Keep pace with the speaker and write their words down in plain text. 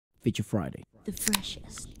Feature Friday. The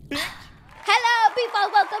freshest. Hello,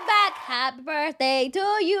 people. Welcome back. Happy birthday to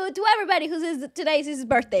you, to everybody who's today's his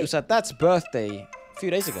birthday. So that's birthday a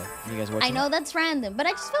few days ago. You guys watching? I know that's random, but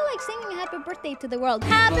I just feel like singing happy birthday to the world.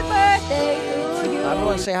 Happy birthday to you.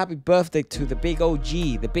 Everyone say happy birthday to the big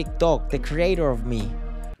OG, the big dog, the creator of me.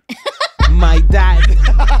 My dad.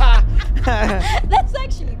 That's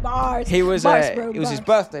actually bars. He was bars, bro, it was his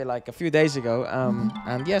bars. birthday like a few days ago.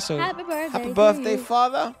 And yeah, so Happy birthday, birthday, to you.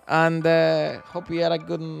 father. And hope you had a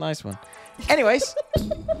good and nice one. Anyways,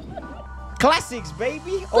 classics,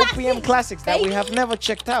 baby. OPM Classics that we have never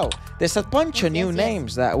checked out. There's a bunch of new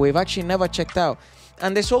names that we've actually never checked out.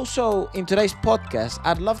 And there's also, in today's podcast,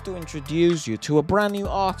 I'd love to introduce you to a brand new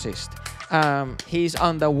artist. He's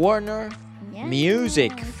under Warner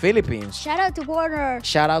Music Philippines. Shout out to Warner.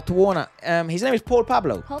 Shout out to Warner. His name is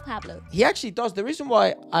Pablo. Pablo. He actually does. The reason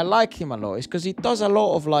why I like him a lot is because he does a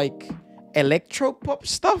lot of like electro pop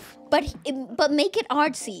stuff. But make it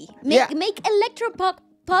artsy. Make electro pop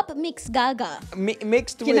mix Gaga.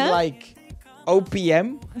 Mixed with like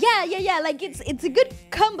OPM. Yeah. Like it's a good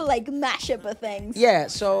combo, like mashup of things. Yeah.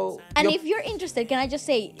 So. And if you're interested, can I just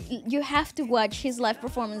say you have to watch his live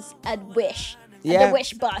performance at Wish. Yeah. The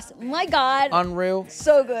Wish bus. My God. Unreal.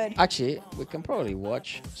 So good. Actually, we can probably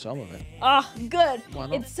watch some of it. Oh, good. Why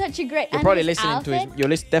not? It's such a great. You're probably listening to his. You're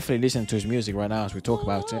definitely listening to his music right now as we talk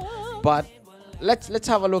about it. But let's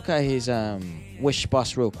have a look at his Wish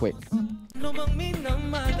bus real quick.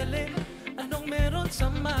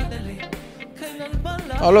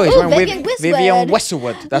 Oh look, he's wearing Vivian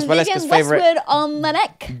Westwood. That's Waleska's favorite. Westwood on the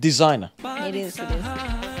neck. Designer. It is.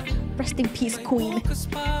 Rest in peace, Queen.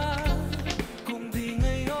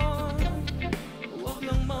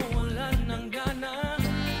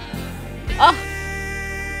 Oh.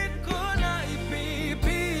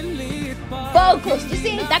 Vocals, you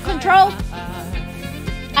see that control?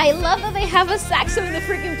 I love that they have a saxo in the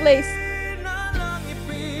freaking place.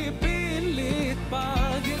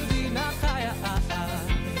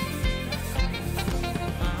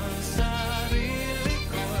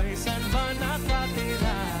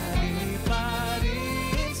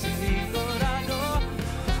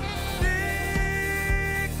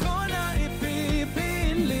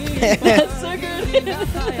 That's so good.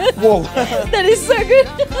 Whoa. That is so good.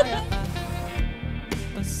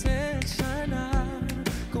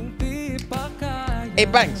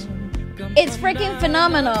 It bangs. It's freaking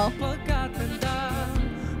phenomenal.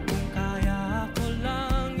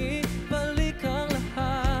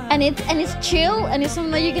 And it's chill, and it's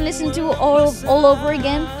something that you can listen to all over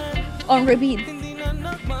again on repeat.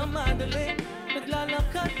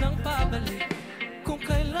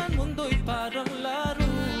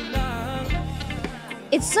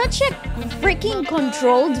 It's such a freaking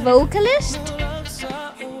controlled vocalist.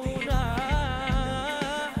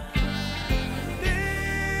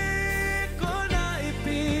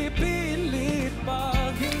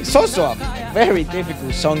 It's also a very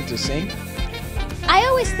difficult song to sing. I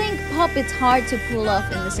always think pop it's hard to pull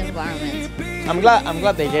off in this environment. I'm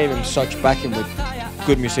glad they gave him such backing with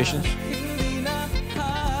good musicians.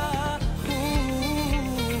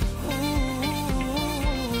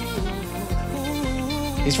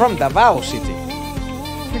 He's from Davao City.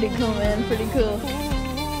 Pretty cool, man. Pretty cool.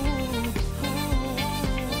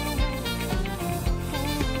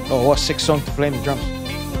 Oh, what a sick song to play in the drums.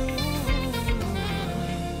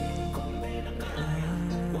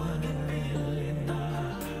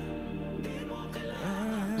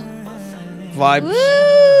 Vibes. Woo!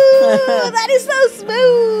 That is so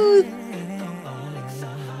smooth.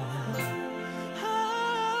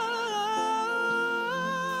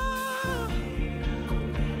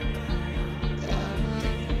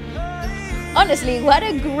 Honestly, what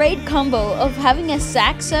a great combo of having a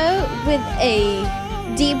saxo with a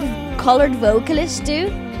deep colored vocalist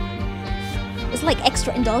too. It's like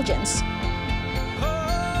extra indulgence.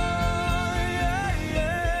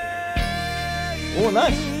 Oh,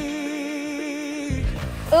 nice.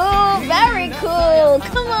 Oh, very cool.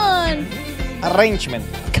 Come on. Arrangement.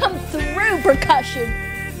 Come through, percussion.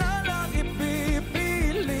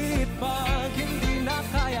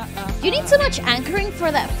 You need so much anchoring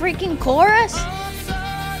for that freaking chorus.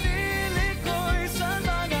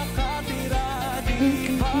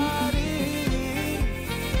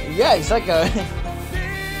 Yeah, it's like a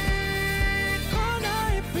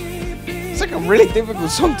it's like a really difficult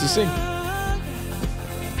song to sing.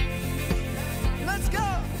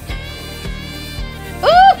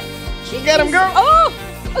 Ooh! You get him, girl. Oh!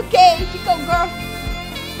 Okay, you go, girl.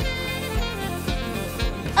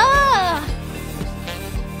 Ah!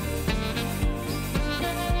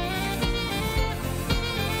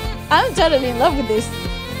 I'm totally in love with this.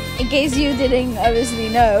 In case you didn't obviously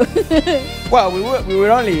know. Well, we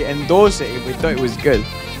would only endorse it if we thought it was good.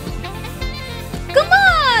 Come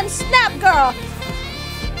on, snap girl.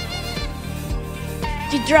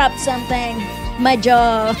 You dropped something. My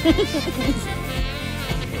jaw.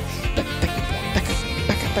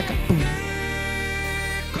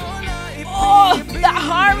 Oh, that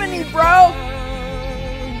harmony, bro.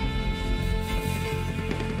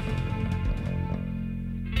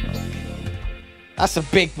 That's a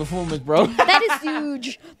big performance, bro. That is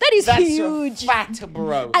huge. That is That's huge. a fat,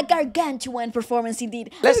 bro. A gargantuan performance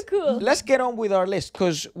indeed. Let's get on with our list,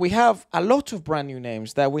 because we have a lot of brand new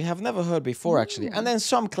names that we have never heard before, actually. And then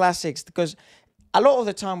some classics, because a lot of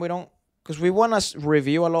the time we don't, because we want to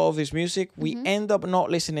review a lot of this music, we end up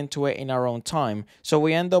not listening to it in our own time. So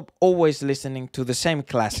we end up always listening to the same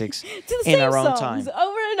classics in our own time.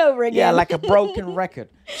 Over and over again. Yeah, like a broken record.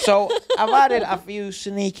 So I've added a few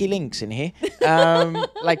sneaky links in here.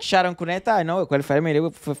 Like Sharon Cuneta, I know, we love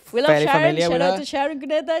Sharon. Shout out to Sharon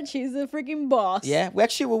Cuneta. She's a freaking boss. Yeah,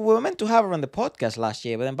 we were meant to have her on the podcast last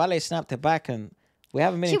year, but then Ballet snapped it back and we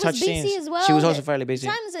haven't been in touch since. She was busy as well. She was also fairly busy.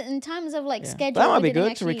 In times of like schedule. That might be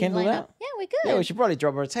good to rekindle that. Yeah, we could. Yeah, we should probably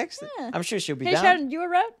drop her a text. Yeah. I'm sure she'll be down. Hey Sharon, you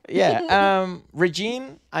around? Yeah.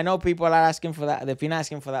 Regine, I know people are asking for that. They've been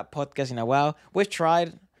asking for that podcast in a while. We've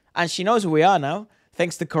tried, and she knows who we are now,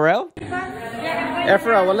 thanks to Corel.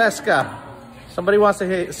 Efra, Waleska. Somebody wants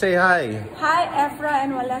to say hi. Hi, Efra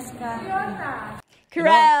and Waleska.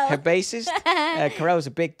 Corel. Her bassist, Corel is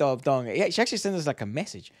a big dog. Yeah, she actually sent us like a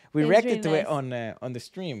message. We reacted to it on the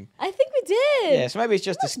stream. I think we did. Yeah, so maybe it's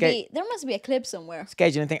just a skate. There must be a clip somewhere.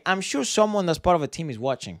 Scheduling thing. I'm sure someone that's part of a team is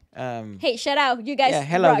watching. Hey, shout out, you guys. Yeah,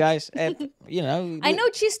 hello rock. guys. You know, I know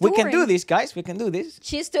she's we touring. can do this, guys. We can do this.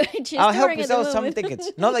 She's I'll help touring you at the sell some moment. tickets.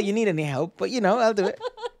 Not that you need any help, but you know, I'll do it.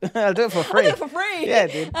 I'll do it for free. I'll do it for free. Yeah,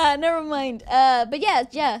 dude. Never mind. But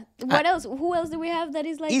yeah. What else? Who else do we have that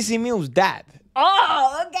is like? Easy Mill's dad.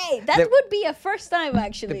 Oh, okay. That would be a first time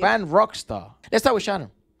actually. The band ROCKSTAR. Let's start with Sharon.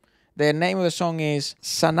 The name of the song is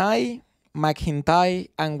Sanay,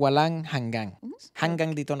 Maghintay, and Walang, Hanggang.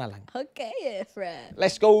 Hanggang dito na lang. Okay, friend.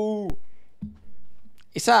 Let's go.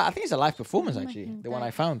 I think it's a live performance actually. The one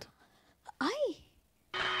I found.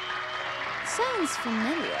 Sounds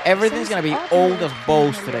familiar. Everything's gonna be old as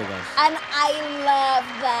balls today, guys. And I love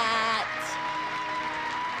that.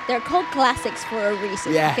 They're called classics for a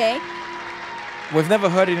reason. Yeah. Okay. We've never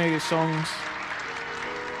heard any of these songs.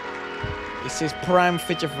 It's his prime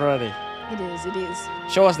feature Friday. It is.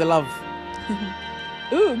 Show us the love.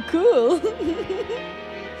 Ooh, cool.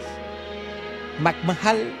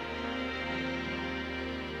 Mahal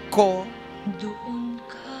ko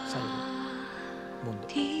sa mundo.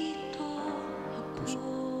 Puso.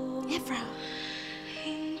 Efra.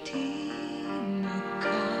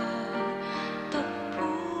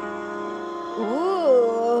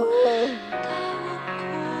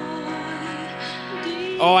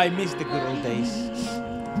 Oh, I miss the good old days.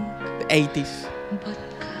 The 80s.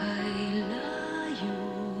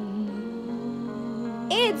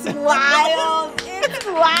 It's wild. It's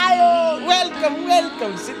wild.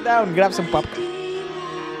 Welcome. Sit down, grab some popcorn.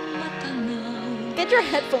 Get your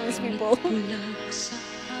headphones, people.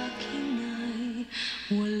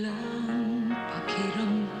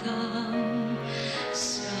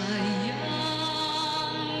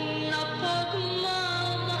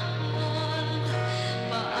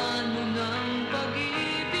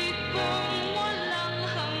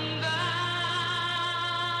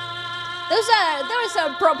 Those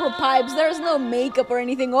are proper pipes. There's no makeup or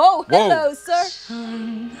anything. Oh, hello, sir.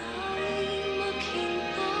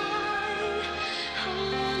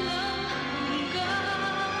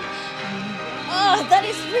 Oh, that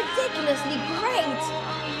is ridiculously great.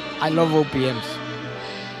 I love OPMs.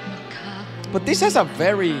 But this has a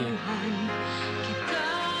very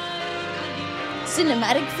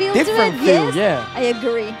cinematic feel different to it. feel, Yes, yeah. I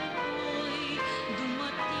agree.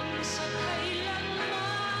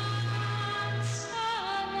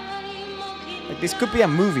 Like this could be a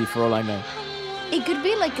movie for all I know. It could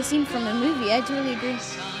be like a scene from a movie. I totally agree.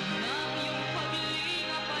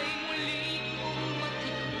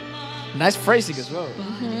 Nice phrasing as well.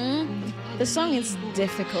 The song is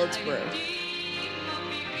difficult, bro.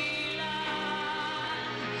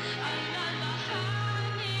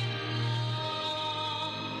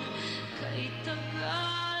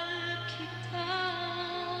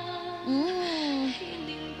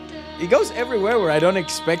 It goes everywhere where I don't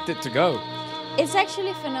expect it to go. It's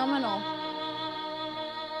actually phenomenal.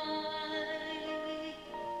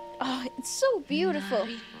 Oh, it's so beautiful.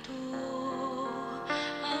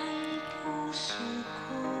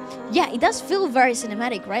 Yeah, it does feel very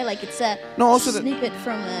cinematic, right? Like it's a also snippet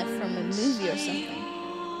from a movie or something.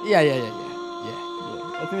 Yeah.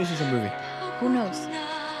 I think this is a movie. Who knows?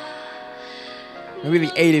 Maybe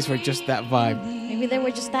the 80s were just that vibe. Maybe they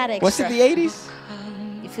were just that extra. Was it the 80s?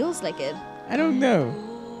 It feels like it. I don't know.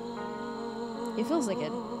 It feels like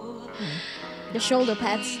it. The shoulder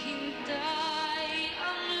pads.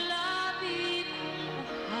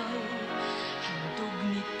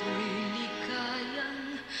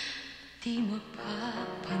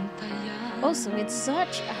 Also, it's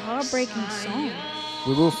such a heartbreaking song.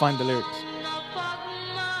 We will find the lyrics.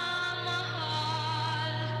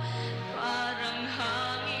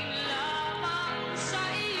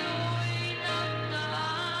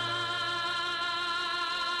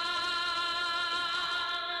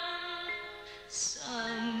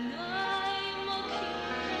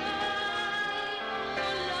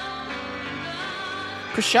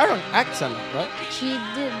 Because Sharon acts a lot, right? She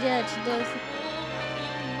did, yeah, she does.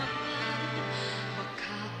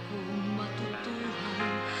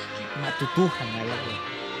 Matutuhan, I love it.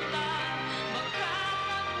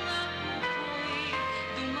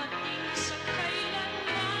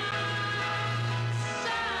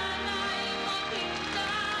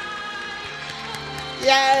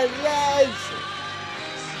 Yes!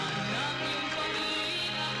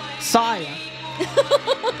 Saya.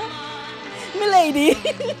 Milady.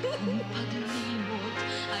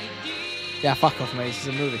 Yeah, fuck off, mate. This is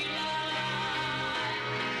a movie.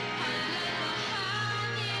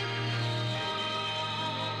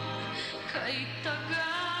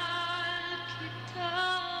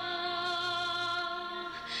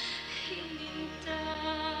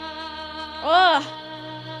 Oh,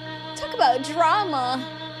 talk about drama.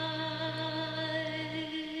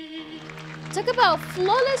 Talk about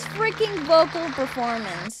flawless freaking vocal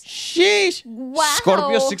performance. Sheesh. Wow.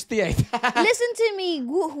 Scorpio 68. Listen to me.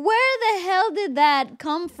 Where the hell did that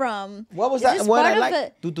come from? What was Is that this word part I of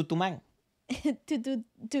like? Tututumang.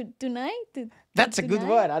 Tonight? That's a good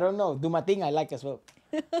word. I don't know. Do my thing I like as well.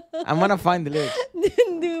 I'm gonna find the lyrics.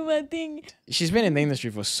 Do my thing. She's been in the industry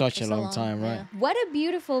for such a long time, right? Yeah. What a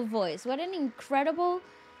beautiful voice. What an incredible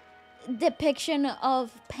depiction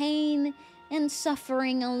of pain and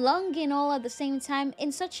suffering and longing all at the same time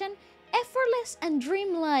in such an effortless and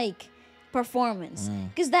dreamlike performance.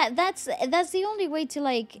 Because that's the only way to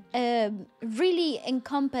like really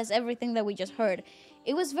encompass everything that we just heard.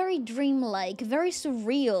 It was very dreamlike, very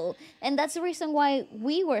surreal, and that's the reason why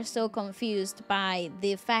we were so confused by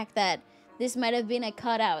the fact that this might have been a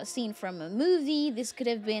cutout scene from a movie. This could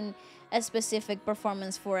have been a specific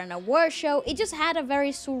performance for an award show. It just had a very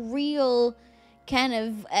surreal kind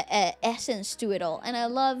of essence to it all, and I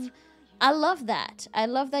love that. I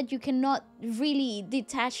love that you cannot really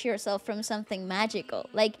detach yourself from something magical.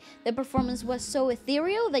 Like the performance was so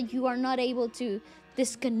ethereal that you are not able to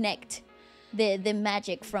disconnect the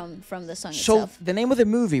magic from the song itself. So the name of the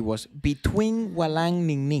movie was Between Walang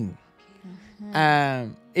Ning Ning.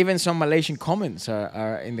 Even some Malaysian comments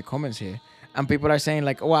are in the comments here. And people are saying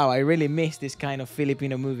like, wow, I really miss this kind of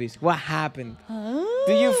Filipino movies. What happened?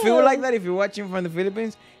 Do you feel like that if you're watching from the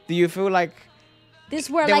Philippines? Do you feel like this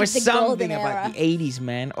were there like was the something golden era. about the 80s,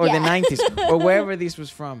 man, or the 90s, or wherever this was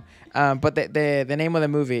from? But the name of the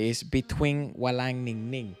movie is Between Walang Ning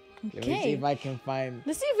Ning. Okay. Let me see if I can find.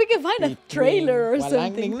 Let's see if we can find a trailer or Walang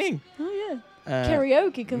something. Ning Ning. Oh yeah.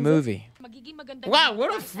 Karaoke comes movie. Wow,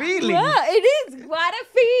 what a feeling! Up. Wow, it is. What a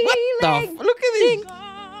feeling! Look at this.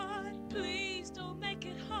 Please don't make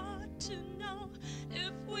it hard to know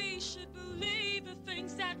if we should believe the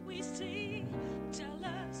things that we see. Tell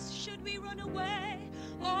us, should we run away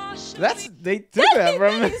or should They took that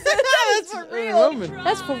from. That's for real.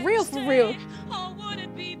 That's for real. For real. or would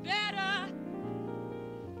it be better?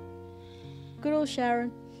 Good old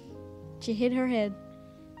Sharon. She hit her head.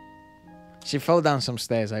 She fell down some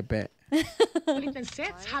stairs, I bet. Ulit ng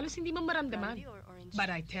sets, halos hindi mo maramdaman. But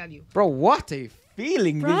I tell you, Bro, what a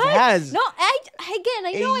feeling Right? this has. No, I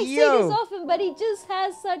know I say yo. this often, but it just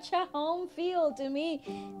has such a home feel to me.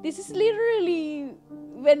 This is literally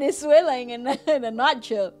Venezuela in a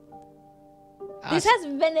nutshell. This has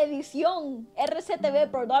Venevisión,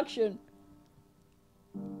 RCTV production.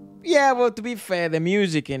 Yeah, well, to be fair, the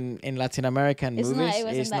music in Latin American It's movies it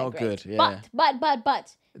wasn't is that not great. good. Yeah.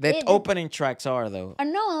 But The opening tracks are, though.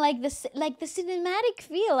 no, like the cinematic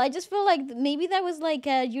feel. I just feel like maybe that was like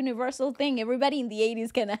a universal thing. Everybody in the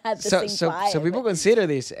 80s kind of had the same vibe. So people consider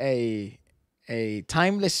this a a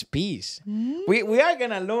timeless piece. We are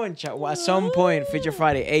gonna launch at some point Feature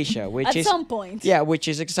Friday Asia, which is some point. Yeah, which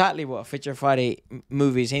is exactly what Feature Friday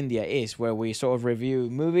Movies India is, where we sort of review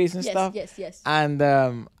movies and stuff. Yes. And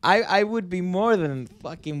I would be more than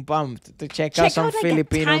fucking pumped to check out some like,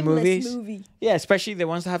 Filipino a timeless movies. movie. Yeah, especially the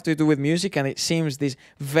ones that have to do with music, and it seems this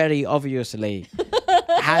very obviously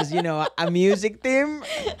has, you know, a music theme.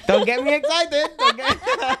 Don't get me excited.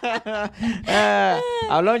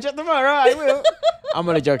 I'll launch it tomorrow. I will. I'm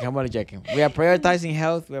only joking. We are prioritizing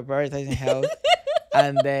health.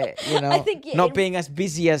 And, you know, not being as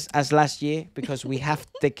busy as last year, because we have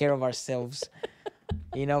to take care of ourselves.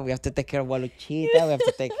 You know, we have to take care of Waluchita. We have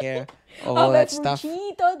to take care of all that stuff.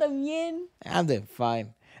 I'm doing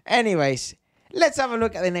fine. Anyways, let's have a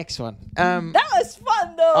look at the next one. That was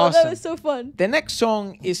fun, though. Awesome. That was so fun. The next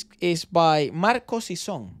song is by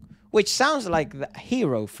Sison, which sounds like the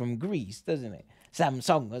hero from Greece, doesn't it?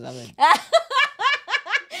 Samsung or something.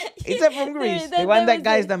 Is that from Greece? The one that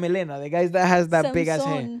guy's the Milena, the guy that has that big ass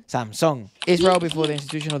hair. Samsung. Israel before the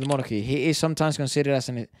institution of the monarchy. He is sometimes considered as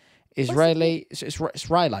an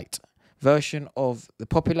Israelite version of the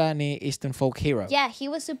popular Near Eastern folk hero. Yeah, he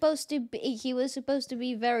was supposed to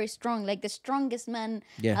be very strong, like the strongest man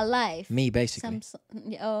alive. Me, basically.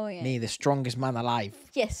 Oh yeah. Me, the strongest man alive.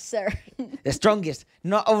 Yes, sir. The strongest,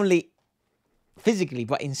 not only physically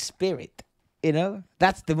but in spirit. You know,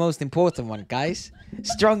 that's the most important one, guys.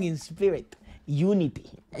 Strong in spirit, unity.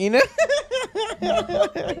 You know.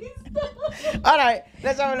 All right,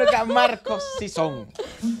 let's have a look at Sison.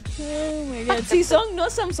 Oh my God, Sison,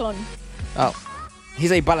 not Samson. Oh,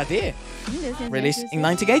 he's a balladeer. Released in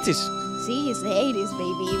 1980s. See, it's the 80s,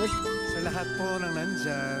 baby. It was...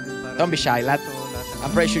 Don't be shy, lad.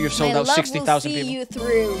 I'm pretty sure you've sold out 60,000 people. See you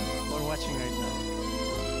through. We're watching right now.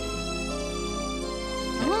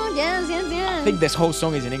 Oh, yes. I think this whole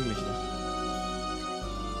song is in English.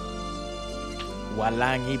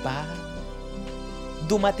 Walang iba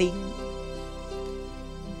dumating.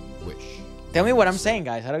 Wish. Tell me what I'm saying,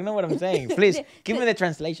 guys. I don't know what I'm saying. Please, give me the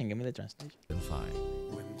translation. Fine.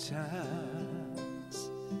 When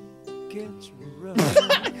times get rough.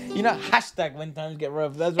 You know, hashtag when times get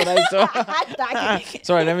rough. That's what I saw.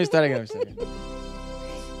 Sorry, let me start again.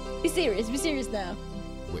 Be serious now.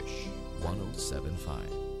 Wish 107.5.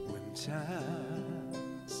 When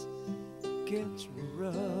times get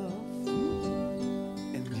rough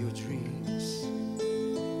and your dreams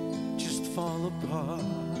just fall apart,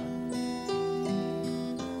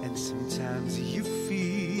 and sometimes you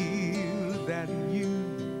feel that you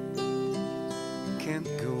can't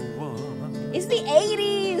go on. It's the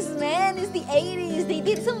 80s, man. It's the 80s. They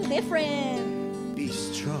did something different. Be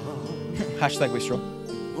strong. Hashtag be strong.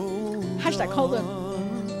 Hashtag hold on.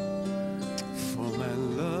 For my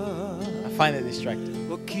love I find it distracting.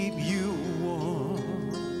 will keep you warm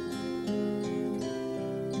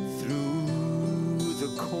through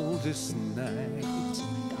the coldest night,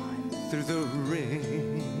 through the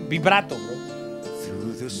rain, Vibrato, bro.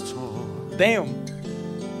 through the storm. Damn.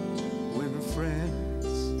 When friends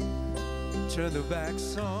turn their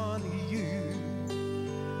backs on you,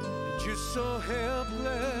 and you're so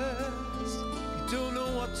helpless, you don't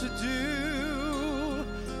know what to do.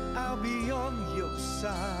 I'll be on your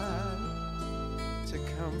side to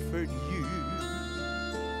comfort you.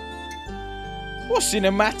 What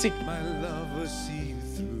cinematic. My love will see you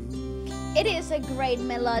through. It is a great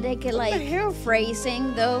melodic, like,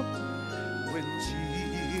 phrasing, though. When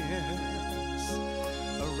tears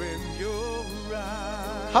are in your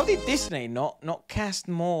eyes. How did Disney not cast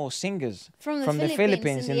more singers From the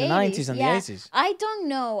Philippines in the 90s and the 80s? I don't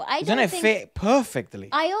know. Doesn't it fit perfectly?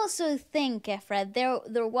 I also think, Efra,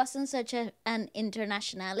 there wasn't such an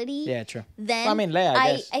internationality. Yeah, true. Then I mean, Leia,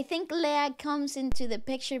 I guess. I think Leia comes into the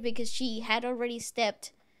picture because she had already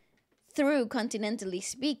stepped through, continentally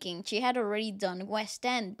speaking. She had already done West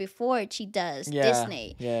End before she does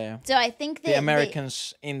Disney. Yeah. So I think The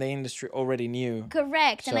Americans in the industry already knew.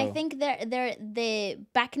 Correct. And I So- think the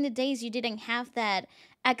back in the days you didn't have that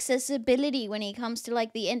accessibility when it comes to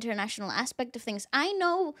like the international aspect of things. I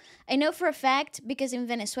know for a fact, because in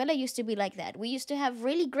Venezuela used to be like that. We used to have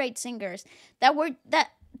really great singers that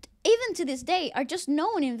even to this day are just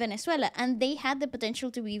known in Venezuela, and they had the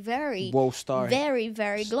potential to be very World star. very,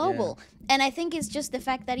 very global. And I think it's just the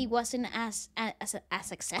fact that he wasn't as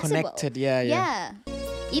accessible. Connected, yeah.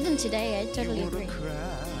 Even today, I totally agree.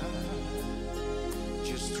 Cry,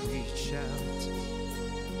 just reach out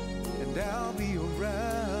and I'll be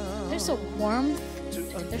around. There's a warmth,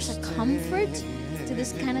 there's a comfort to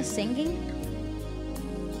this kind of singing.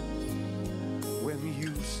 When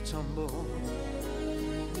you stumble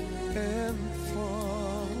and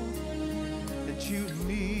fall you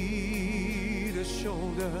need a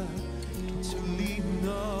shoulder to lean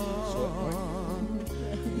on.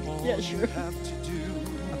 Yeah, sure. You have to do,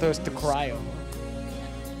 I thought it was to cry on.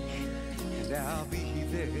 and I'll be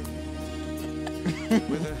there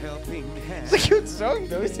with a helping hand. It's a cute song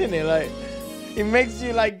though, isn't it? Like, it makes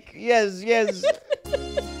you like, yes, yes.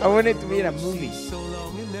 I want it to be in a movie. So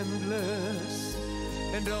long and endless,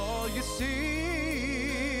 and all you see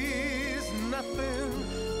is nothing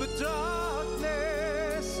but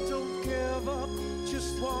darkness. Don't give up,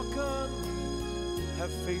 just walk on.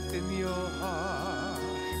 Have faith in your heart.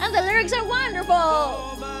 And the lyrics are wonderful.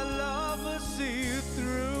 Oh, my love will see you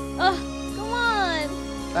through. Oh, come on.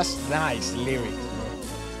 That's nice lyrics, bro.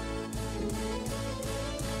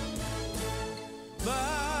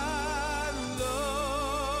 My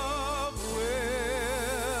love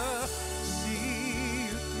will see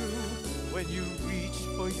you through when you reach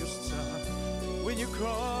for your star, when you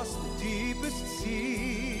cross the deepest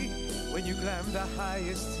sea, when you climb the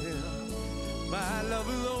highest hill. My love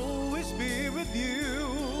will always be with you.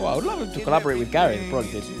 Well, I would love him to collaborate with Gary, the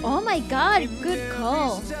project. Oh my God, good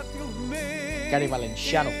call. Gary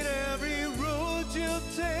Valenciano. Every road you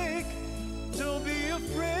take, don't be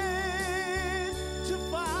afraid to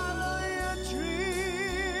follow your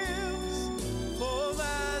dreams. For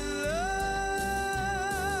my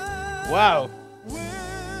love Wow.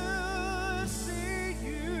 will see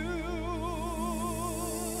you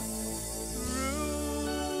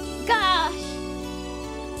through. Gosh,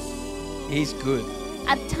 He's good.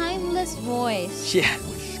 a timeless voice. Yeah.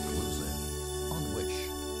 Wish cruising on Wish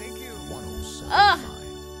Thank you. 107.5.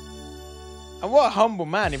 And what a humble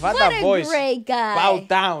man. If I had What that a voice, great guy. bow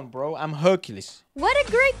down, bro. I'm Hercules. What a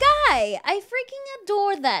great guy. I freaking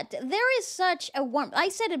adore that. There is such a warmth. I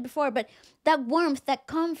said it before, but that warmth, that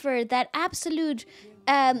comfort, that absolute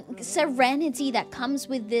serenity that comes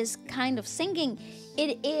with this kind of singing,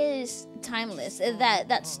 it is timeless.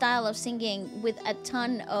 That style of singing with a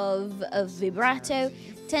ton of vibrato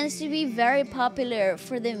tends to be very popular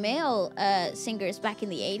for the male singers back in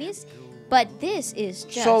the 80s. But this is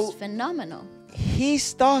just phenomenal. He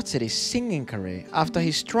started his singing career after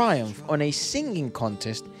his triumph on a singing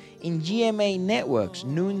contest in GMA Network's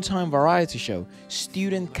noontime variety show,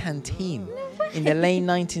 Student Canteen, in the late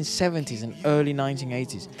 1970s and early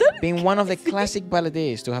 1980s, being one of the classic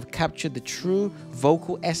balladeers to have captured the true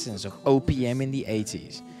vocal essence of OPM in the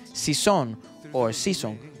 80s. Sison, or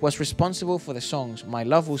Sison, was responsible for the songs My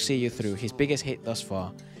Love Will See You Through, his biggest hit thus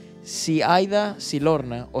far, Si Aida, Si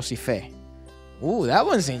Lorna, or Si Fe. Ooh, that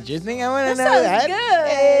one's interesting. I want to know sounds that. good.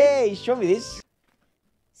 Hey, show me this.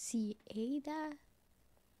 Si Ada,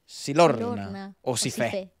 Si Lorna, Lorna, or Si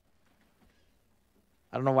Fe.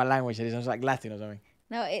 I don't know what language it is. It sounds like Latin or something.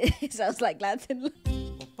 No, it sounds like Latin.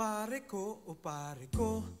 O pare ko,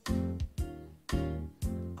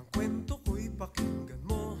 ang kwento ko'y pakinggan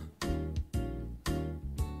mo.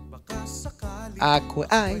 Baka sakali Ako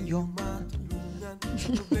ay yung matulungan sa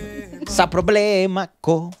problema. sa problema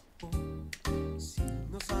ko.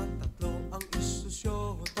 Sino sa tatlo ang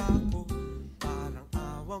isusyota ko? Parang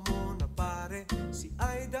awa mo na pare, si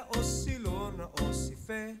Aida o si Lorna o si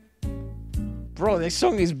Fe. Bro, this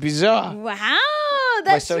song is bizarre. Wow,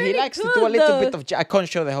 that's So really he likes cool, to do a little though. bit of... I can't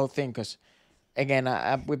show the whole thing because, again,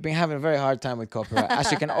 we've been having a very hard time with copyright,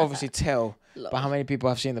 as you can obviously tell by how many people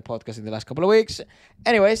have seen the podcast in the last couple of weeks.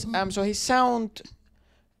 Anyways, so he sound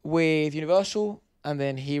with Universal, and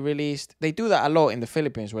then he released... They do that a lot in the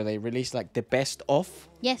Philippines, where they release like the best of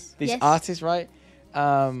Yes, these yes. artists, right?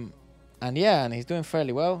 And yeah, and he's doing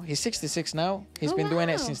fairly well. He's 66 now. He's Oh, been doing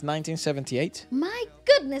it wow. since 1978. My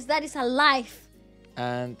goodness, that is a life.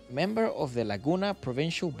 And member of the Laguna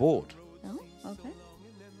Provincial Board. Oh, okay.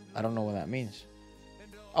 I don't know what that means.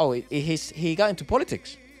 Oh, he got into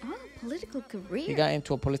politics. Oh, political career. He got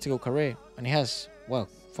into a political career. And he has, well,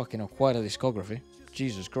 fucking quite a discography.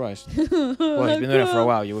 Jesus Christ. Well, he's been doing it for a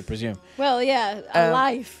while, you would presume. Well, yeah, a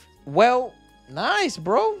life. Well, nice,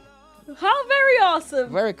 bro. How very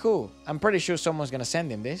awesome. Very cool. I'm pretty sure someone's going to send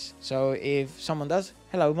him this. So if someone does,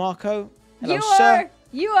 hello, Marco. Hello, sir.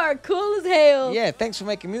 You are cool as hell. Yeah, thanks for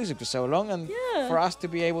making music for so long, and Yeah. for us to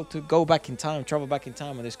be able to go back in time, travel back in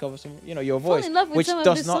time, and discover some, your voice, in love with which some of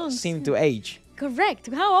does his not songs. seem to age. Correct.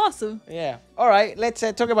 How awesome. Yeah. All right, let's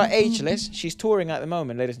talk about Ageless. She's touring at the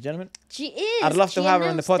moment, ladies and gentlemen. She is. I'd love to She have her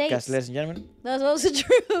on the announced podcast, dates. ladies and gentlemen. That's also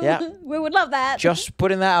true. Yeah. We would love that. Just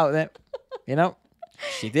putting that out there.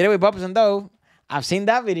 She did it with Bubbles and Dough. I've seen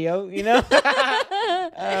that video. So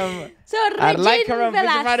I'd like Regine her on Future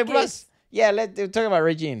Friday Velasquez. Plus. Yeah, let's talk about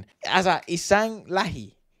Regine. As a Isang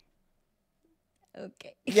Lahi.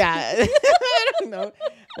 Okay. Yeah. I don't know.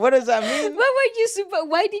 What does that mean? What were you super?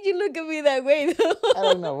 Why did you look at me that way though? I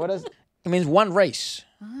don't know. What does it means? One race.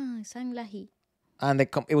 Isang Lahi. And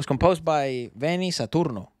it was composed by Veni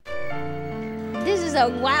Saturno. This is a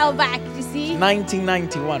while back, you see?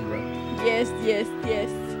 1991, bro. Yes.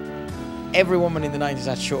 Every woman in the 90s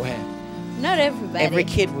had short hair. Not everybody. Every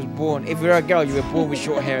kid was born. If you're a girl, you were born with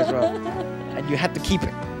short hair as well. And you had to keep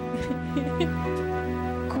it.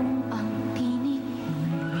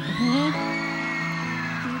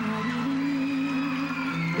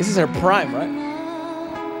 This is her prime, right?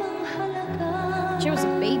 She was a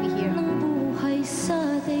baby here.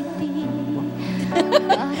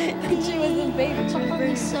 She was a baby. She was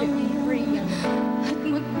very young.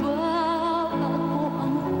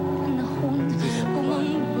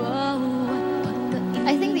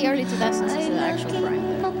 I think the early 2000s is the actual prime.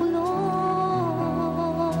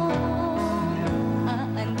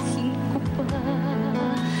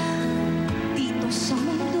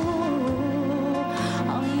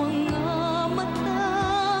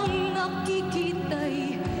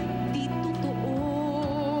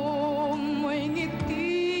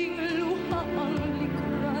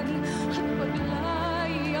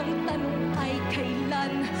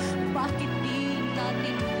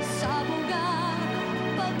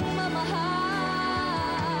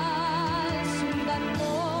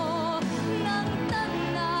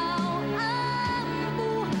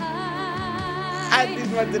 Add this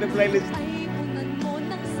one to the playlist.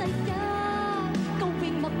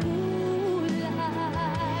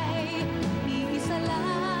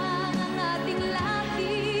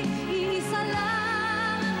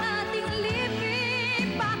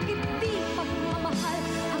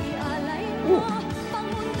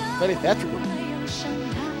 Very theatrical.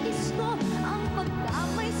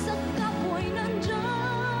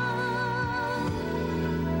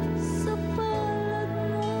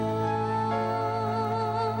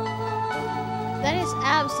 That is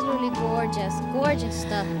absolutely gorgeous. Gorgeous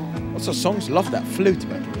stuff. Also, songs love that flute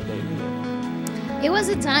back in the day. It was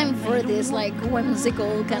a time for this like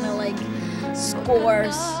whimsical kind of like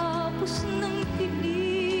scores.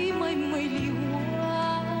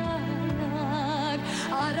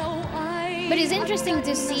 But it's interesting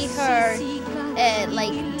to see her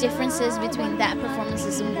like differences between that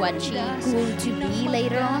performances and what she grew to be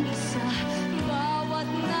later on.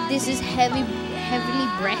 This is heavily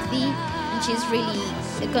breathy, and she's really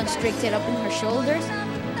constricted up in her shoulders,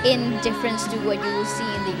 in difference to what you will see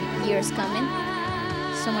in the years coming.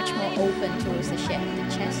 So much more open towards the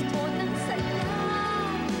chest.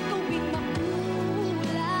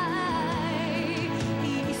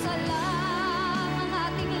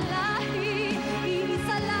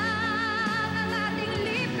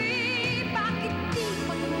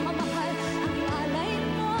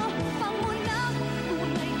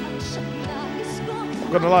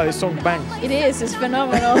 I'm gonna lie, this song bangs. It is, it's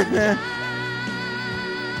phenomenal.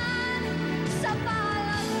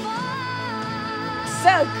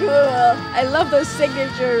 So cool. I love those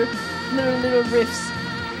signature little riffs.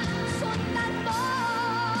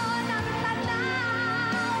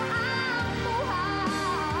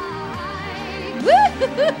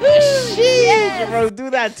 Shit, bro, do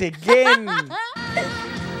that again.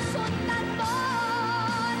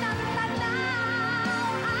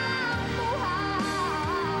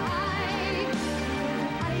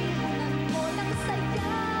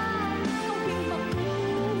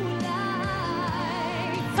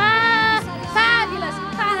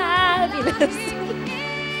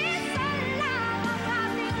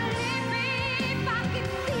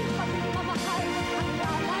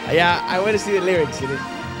 Yeah, I want to see the lyrics in it.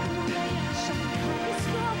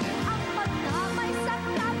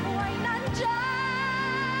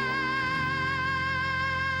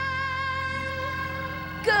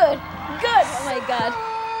 Good. Oh my god.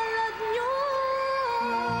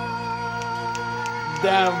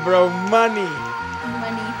 Damn, bro, money.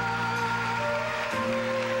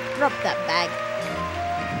 Drop that bag.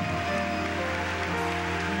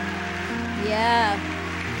 Yeah.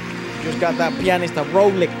 Just got that pianist a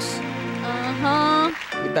Rolex.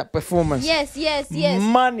 With that performance. Yes.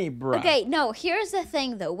 Money, bro. Okay, no, here's the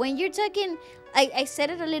thing though. When you're talking, I said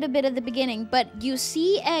it a little bit at the beginning, but you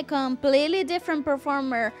see a completely different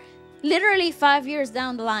performer literally 5 years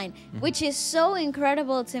down the line, which is so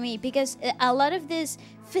incredible to me, because a lot of this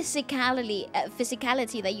physicality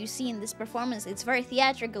that you see in this performance, it's very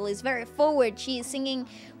theatrical, it's very forward. She is singing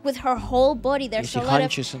with her whole body. There's a lot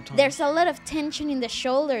of tension in the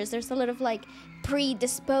shoulders. There's a lot of like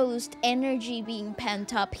predisposed energy being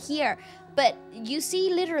pent up here. But you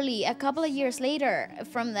see, literally a couple of years later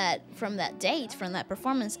from that date, from that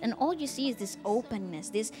performance, and all you see is this openness,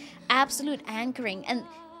 this absolute anchoring, and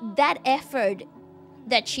that effort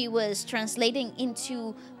that she was translating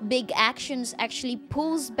into big actions actually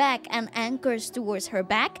pulls back and anchors towards her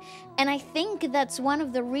back. And I think that's one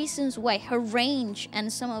of the reasons why her range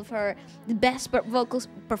and some of her best vocal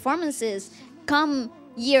performances come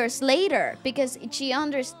years later, because she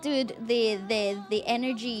understood the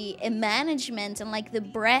energy management and like the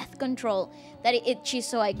breath control that she's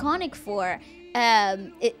so iconic for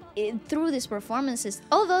through these performances.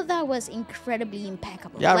 Although that was incredibly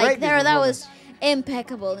impeccable. Yeah, like right, that was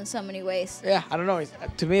impeccable in so many ways. Yeah, I don't know.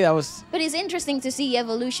 To me, that was. But it's interesting to see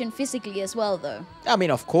evolution physically as well, though. I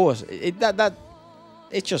mean, of course, it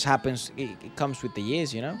just happens. It comes with the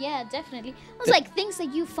years, you know. Yeah, definitely. It's like things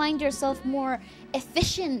that you find yourself more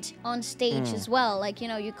efficient on stage as well. Like, you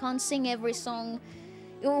know, you can't sing every song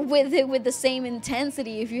with the same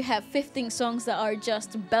intensity if you have 15 songs that are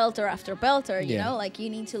just belter after belter. You know, like you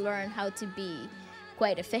need to learn how to be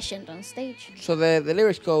quite efficient on stage. So the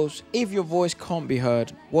lyrics goes: if your voice can't be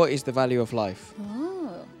heard, what is the value of life?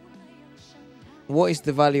 Oh. What is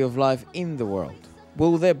the value of life in the world?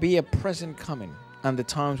 Will there be a present coming, and the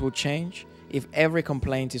times will change if every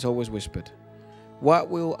complaint is always whispered? What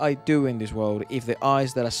will I do in this world if the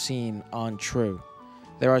eyes that are seen aren't true?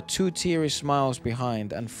 There are two teary smiles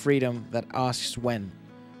behind and freedom that asks when.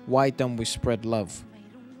 Why don't we spread love?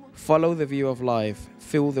 Follow the view of life,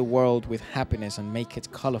 fill the world with happiness and make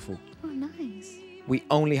it colorful. Oh, nice. We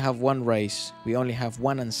only have one race, we only have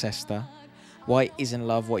one ancestor. Why isn't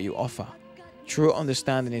love what you offer? True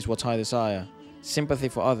understanding is what I desire. Sympathy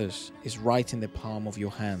for others is right in the palm of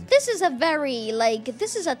your hand. This is a very, like,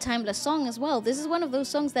 this is a timeless song as well. This is one of those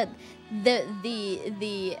songs that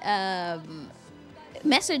the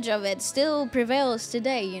message of it still prevails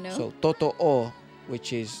today, you know? So, Totoo,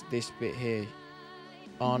 which is this bit here,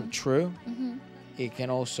 aren't true. It can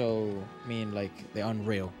also mean, like, the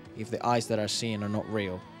unreal. If the eyes that are seen are not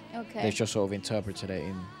real. Okay. They just sort of interpreted it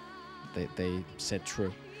in, they said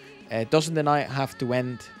true. Doesn't the night have to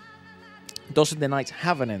end? Doesn't the night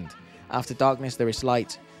have an end? After darkness there is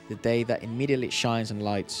light, the day that immediately shines and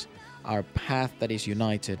lights, our path that is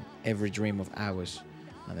united, every dream of ours.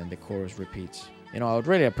 And then the chorus repeats. You know, I would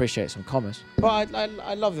really appreciate some comments. But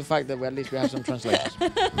I love the fact that at least we have some translations.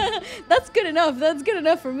 That's good enough. That's good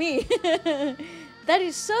enough for me. That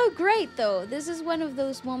is so great, though. This is one of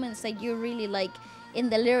those moments that you really like in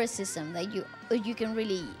the lyricism, that you can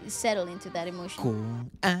really settle into that emotion.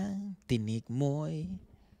 Kung ang tinig mo'y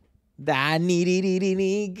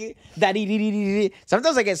da-ni-di-di-di-nig,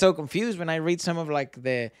 sometimes I get so confused when I read some of like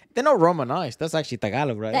they're not Romanized. That's actually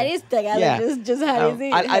Tagalog, right? That is Tagalog. Yeah. Just how you see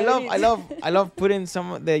it. I love putting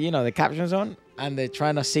some of the, you know, the captions on and they're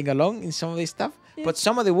trying to sing along in some of this stuff. But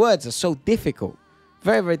some of the words are so difficult,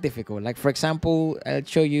 very very difficult. Like for example, I'll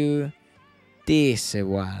show you this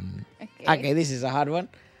one. Okay, this is a hard one.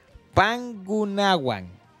 Pangunawang.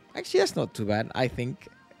 Actually, that's not too bad, I think.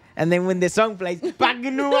 And then when the song plays, you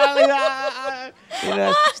know,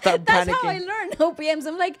 start panicking. That's how I learned OPMs.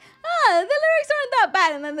 I'm like, the lyrics aren't that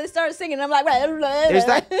bad. And then they start singing. I'm like, there's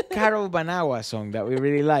that Carol Banawa song that we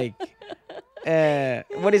really like.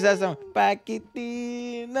 What is that song? I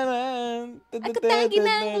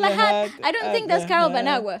don't think that's Carol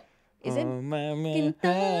Banawa. Is it?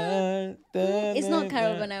 It's not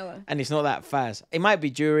Carol Banawa. And it's not that fast. It might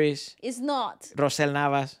be Juris. It's not. Rosel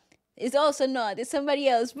Navas. It's also not. It's somebody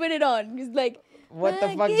else. Put it on. It's like, what the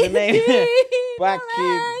fuck's the name?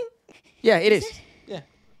 Yeah, it is. Yeah.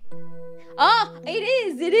 Oh, it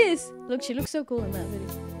is. It is. Look, she looks so cool in that video.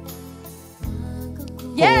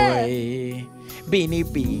 Yeah. Hoy,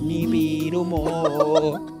 bini-bini-biro mo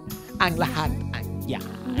ang lahat andyan.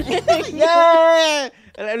 Yeah.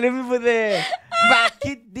 Let me put there.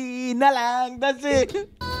 Bakit di na lang? That's it.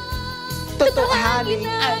 Totohanin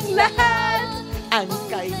ang lahat. Ang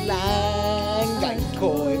kailangan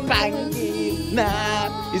ko'y bangin na.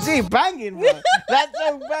 You see, banging, bro. That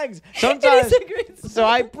song bangs. Sometimes, so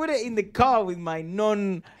I put it in the car with my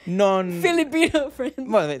Filipino friends.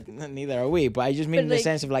 Well, neither are we, but I just mean in the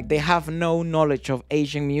sense of like they have no knowledge of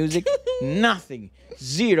Asian music. Nothing.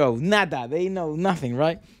 Zero. Nada. They know nothing,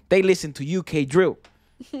 right? They listen to UK drill.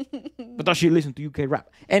 But does she listen to UK rap?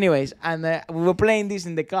 Anyways, and we were playing this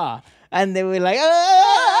in the car, and they were like,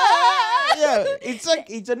 yeah, it's like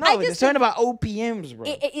it's a no. It's talking about OPMs, bro.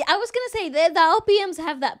 I was gonna say the OPMs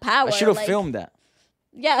have that power. I should have filmed that.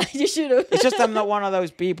 Yeah, you should have. It's just I'm not one of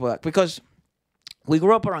those people because we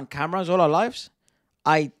grew up around cameras all our lives.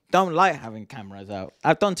 I don't like having cameras out.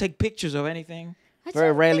 I don't take pictures of anything.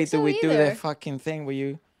 Very rarely do we do the fucking thing where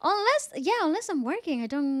you Unless I'm working, I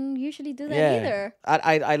don't usually do that either.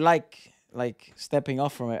 I like stepping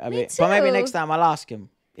off from it a bit. too. But maybe next time I'll ask him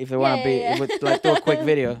if they want to like do a quick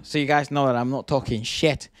video, so you guys know that I'm not talking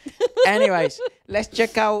shit. Anyways, let's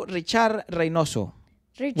check out Richard Reynoso.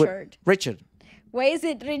 Richard. Why is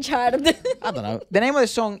it Richard? I don't know. The name of the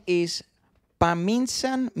song is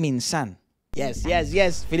Paminsan, Minsan.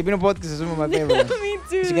 Yes. Filipino podcast is one of my favorite ones. Me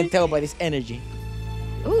too. As you can tell by this energy.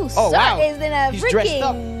 Ooh, wow. is in a He's dressed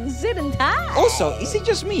up. freaking suit and tie. Also, is it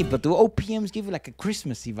just me, but do OPMs give you like a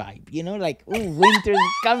Christmassy vibe? You know, like, ooh, winter's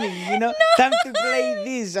coming, you know? Time to play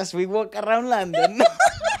this as we walk around London.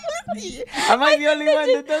 Am I the only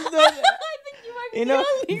one that does that? You know,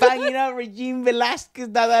 banging out Regine, Velasquez,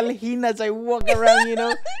 Lahi as I walk around, you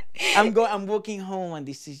know. I'm walking home and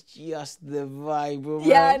this is just the vibe, bro.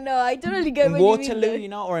 Yeah, no, I totally get what you mean. Waterloo, you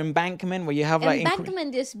know, or Embankment, where you have like...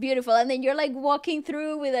 Embankment is beautiful. And then you're like walking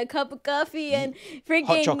through with a cup of coffee and freaking...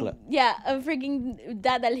 Hot chocolate. Yeah, freaking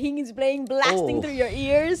Dadalhing is playing, blasting through your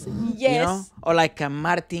ears. Yes. You know? Or like a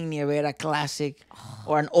Martin Nievera classic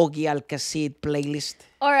or an Ogie Alcacid playlist.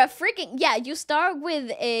 Or a freaking... Yeah, you start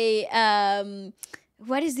with a...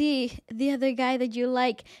 what is the other guy that you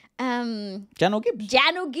like? Jano Gibbs.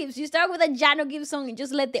 Jano Gibbs. You start with a Jano Gibbs song and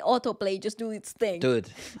just let the autoplay just do its thing. Dude.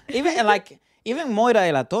 Even Moira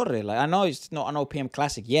de la Torre, like I know it's not an OPM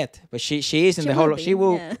classic yet, but she is in the Hall of... She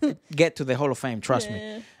will get to the Hall of Fame, trust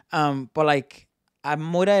me. But like a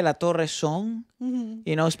Moira de la Torre song,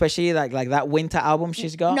 you know, especially like that winter album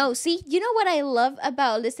she's got. No, see, you know what I love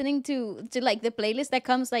about listening to like the playlist that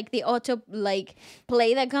comes, like the auto like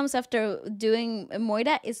play that comes after doing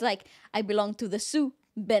Moira is like I Belong to the Zoo,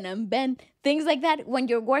 Ben and Ben, things like that. When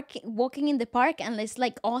you're walking in the park and it's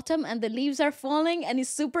like autumn and the leaves are falling and it's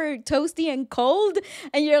super toasty and cold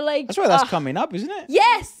and you're like, that's why that's coming up, isn't it?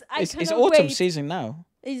 Yes, it's autumn season now.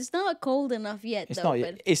 It's not cold enough yet. It's though, not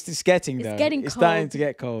yet. It's just getting though. It's starting to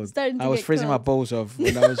get cold. I was freezing my balls off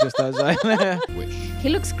when I was just outside. He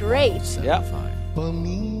looks great. Yeah.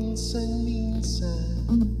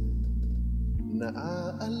 Paminsan-minsan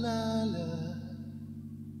naaalala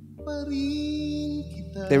pa rin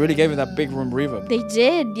kita. They really gave it that big room reverb. They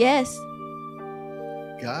did, yes.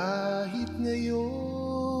 Kahit ngayon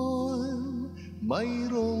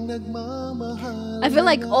mayroong nagmamahal. I feel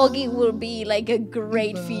like Augie will be like a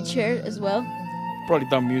great feature as well. Probably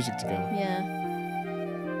done music together. Yeah.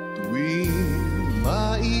 Tuwing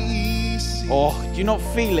maiisip. Oh, do you not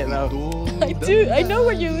feel it though? I do. I know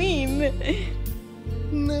what you mean.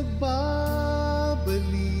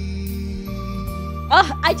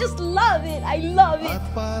 Oh, I just love it. I love it.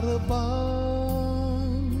 At para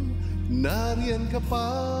bang nariyan ka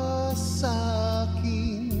pa sa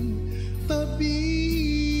aking tabi.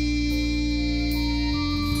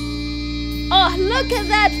 Oh, look at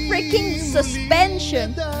that freaking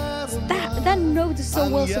suspension. That note is so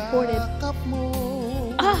well supported.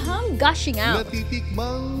 I'm gushing out.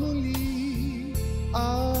 Natitikmang muli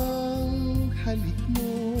ang halik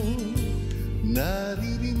mo.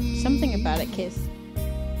 Naririnig. Something about a kiss.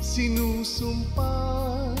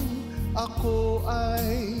 Sinusumpang ako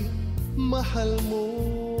ay mahal mo.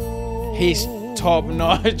 He's top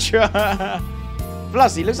notch.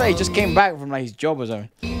 Plus, he looks like he just came back from like his job or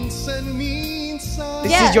something.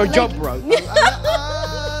 This is your job, bro.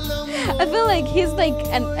 I feel like he's like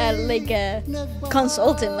a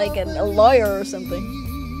consultant, like a lawyer or something.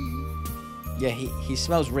 Yeah, he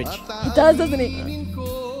smells rich. He does, doesn't he?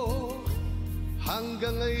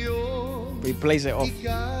 But he plays it off.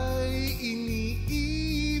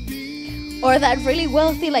 Or that really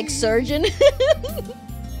wealthy like surgeon.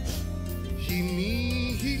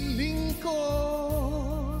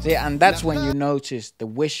 See, and that's when you notice the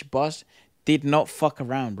Wish boss did not fuck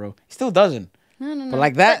around, bro. He still doesn't. No. But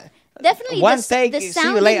like that, but definitely one the take,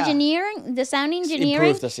 sound engineering,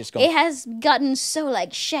 improved the Cisco. it has gotten so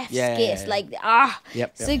like chef's kiss, like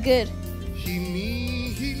so good.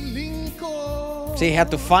 See, he had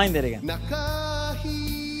to find it again.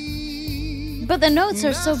 But the notes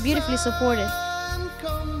are so beautifully supported.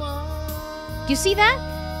 You see that?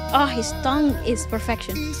 Oh, his tongue is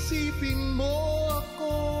perfection.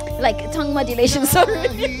 Like tongue modulation, sorry.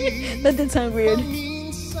 That did sound weird.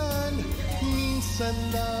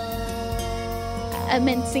 I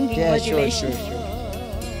meant singing modulation. Sure.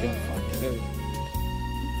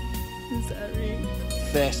 Sorry.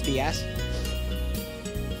 Thirsty ass.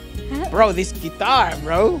 Bro, this guitar,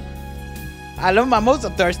 bro. I love my most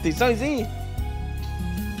thirsty, so is he.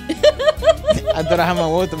 I don't have my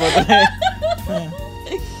water bottle.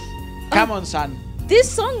 Come on, son. This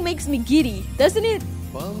song makes me giddy, doesn't it?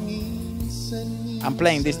 I'm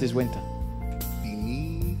playing this winter.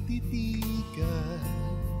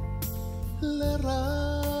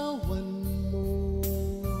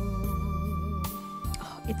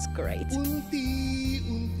 It's great.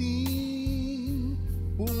 Unti-unting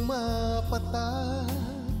pumapatak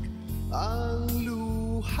ang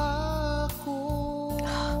luha ko.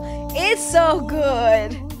 It's so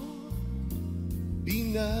good.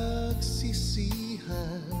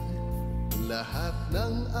 Pinagsisihan lahat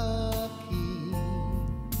ng aking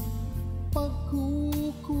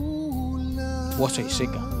pagkukulang. What a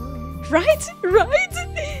singer. Right? Right?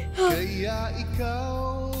 Kaya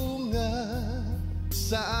ikaw nga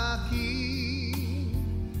sa akin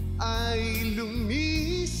ay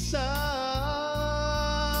lumisan.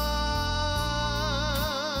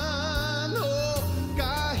 Oh,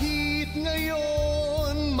 kahit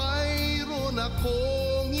ngayon mayroon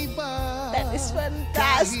akong iba. That is Kahit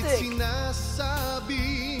fantastic.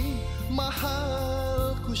 sinasabing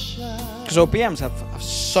mahal ko siya. Because OPMs have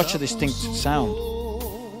such a distinct sound.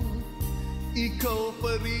 Ikaw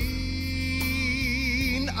pa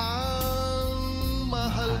rin ang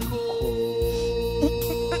mahal ko.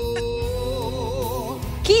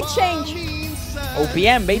 Key change.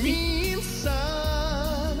 OPM, baby.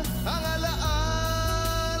 Minsan, ang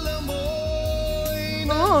alaala mo'y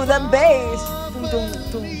Ooh, that bass. Dum, dum,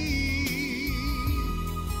 dum.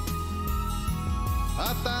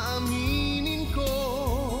 at aaminin ko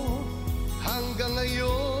hanggang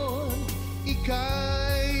ngayon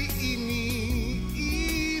ika'y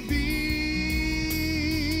iniibig.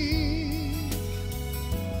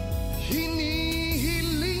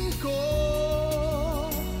 Hinihiling ko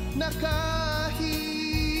na kahit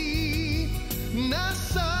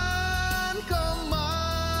nasaan ka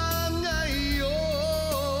man ngayon,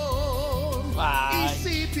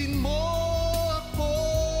 isipin mo ako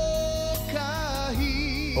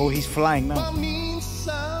kahit Oh, he's flying now.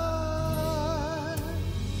 paminsan,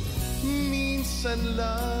 minsan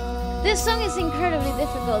lang. This song is incredibly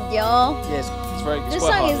difficult, y'all. Yes, it's very good. This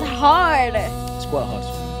song is hard. It's quite hard.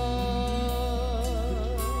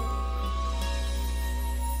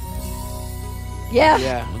 Yeah.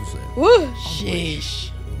 Yeah. Woo. Sheesh.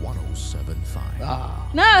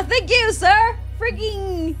 107.5. No, thank you, sir.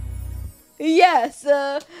 Freaking yes.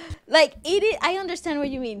 Like it is, I understand what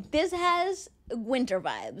you mean. This has winter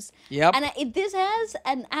vibes. Yep. And this has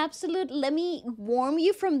an absolute. Let me warm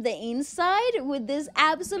you from the inside with this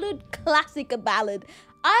absolute classic ballad.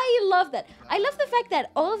 I love that. I love the fact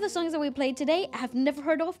that all of the songs that we played today I've never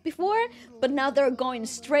heard of before, but now they're going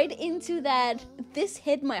straight into that. This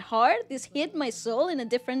hit my heart. This hit my soul in a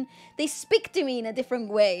different. They speak to me in a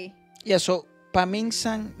different way. Yeah, so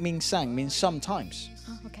Paminsan, Minsan means sometimes.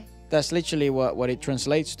 Oh, okay. That's literally what it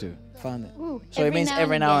translates to. Found it. Ooh, So it means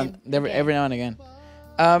every now and again. every now and again.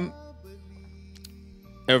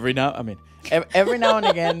 Every now and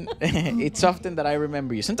again, it's often that I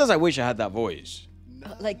remember you. Sometimes I wish I had that voice.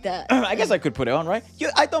 Like that. I guess I could put it on, right?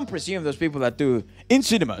 I don't presume those people that do in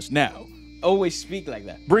cinemas now always speak like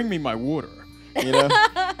that. Bring me my water. You know,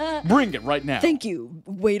 bring it right now. Thank you,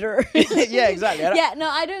 waiter. Yeah, exactly. Yeah, no,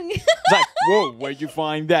 I don't. It's like, whoa, where'd you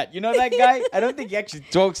find that? You know that guy? I don't think he actually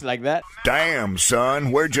talks like that. Damn,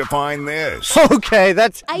 son, where'd you find this? Okay,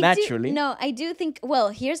 that's I naturally. I do think. Well,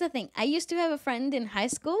 here's the thing. I used to have a friend in high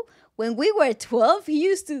school. When we were 12, he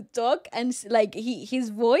used to talk and like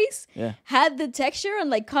his voice had the texture and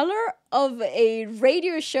like color of a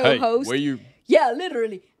radio show host. Where you? Yeah,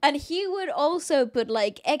 literally. And he would also put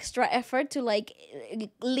like extra effort to like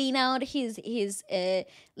lean out his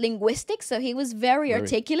linguistics. So he was very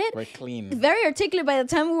articulate. Very clean. Very articulate by the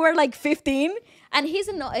time we were like 15. And he's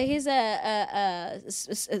a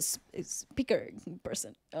speaker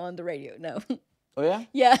person on the radio. No. Oh yeah?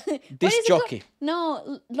 Yeah. Disc jockey.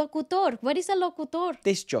 No, locutor. What is a locutor?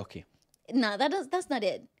 Disc jockey. No, that's not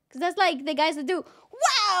it. Because that's like the guys that do,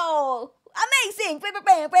 wow, amazing, bam,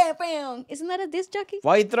 bam, bam, bam. Isn't that a disc jockey?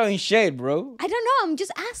 Why are you throwing shade, bro? I don't know. I'm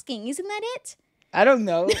just asking. Isn't that it? I don't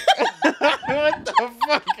know. What the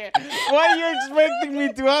fuck? Why are you expecting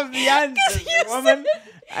me to have the answer, woman?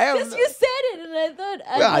 Because you said it, and I thought.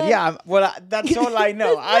 That's all I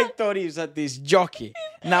know. I thought he was at this jockey.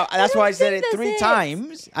 Now that's why I said it 3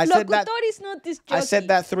 times. I said that. Locutor is not this jockey. I said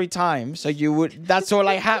that 3 times, so you would. That's all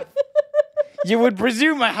I have. You would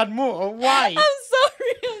presume I had more. Why? I'm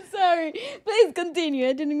sorry. Please continue.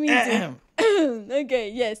 I didn't mean to.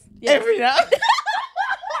 Okay. Yes. Every now.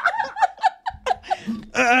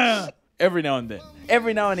 Every now and then.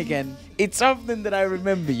 Every now and again, it's something that I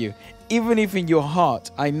remember you. Even if in your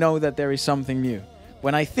heart, I know that there is something new.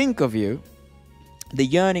 When I think of you, the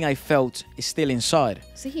yearning I felt is still inside.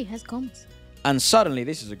 See, he has comments. And suddenly,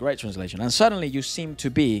 this is a great translation, and suddenly you seem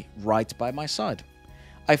to be right by my side.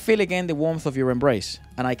 I feel again the warmth of your embrace,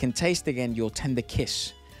 and I can taste again your tender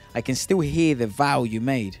kiss. I can still hear the vow you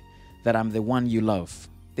made, that I'm the one you love.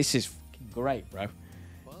 This is fucking great, bro.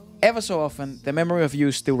 Ever so often, the memory of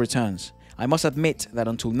you still returns. I must admit that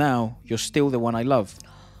until now, you're still the one I love.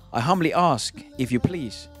 I humbly ask, if you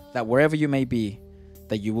please, that wherever you may be,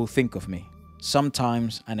 that you will think of me.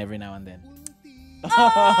 Sometimes and every now and then.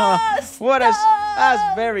 Oh,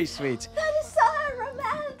 That's very sweet. That is so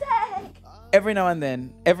romantic. Every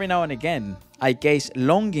now and again, I gaze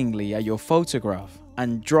longingly at your photograph,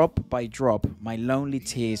 and drop by drop, my lonely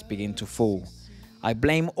tears begin to fall. I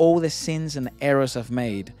blame all the sins and errors I've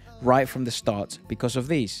made right from the start because of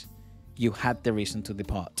these. You had the reason to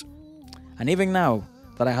depart. And even now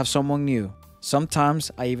that I have someone new,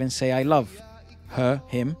 sometimes I even say I love her,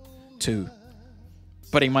 him, too.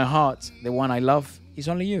 But in my heart, the one I love is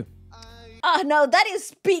only you. Oh no, that is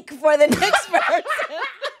speak for the next person.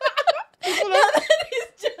 No, that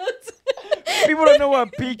is just... People don't know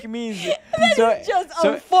what peak means. That is just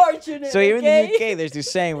unfortunate. So here in okay? the UK, there's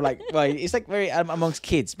this saying, like, well, it's like very amongst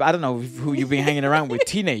kids, but I don't know who you've been hanging around with,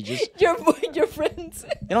 teenagers. your friends.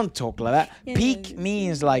 They don't talk like that. Yeah. Peak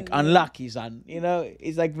means like unlucky, son. You know,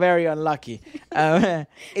 it's like very unlucky.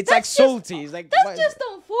 It's like salty. It's like That's just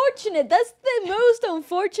unfortunate. That's the most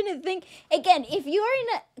unfortunate thing. Again, if you are in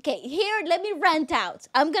a... Okay, here, let me rant out.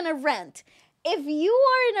 I'm gonna rant. If you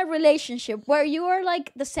are in a relationship where you are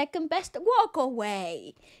like the second best, walk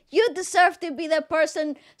away. You deserve to be the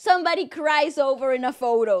person somebody cries over in a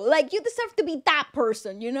photo. Like, you deserve to be that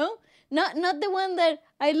person, you know? Not the one that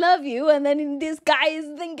I love you, and then this guy is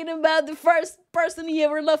thinking about the first person he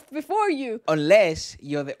ever loved before you. Unless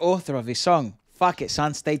you're the author of this song. Fuck it,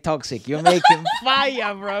 son, stay toxic. You're making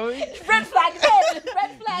fire, bro. Red flag,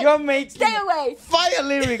 red flag. You're making Stay away. fire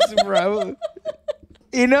lyrics, bro.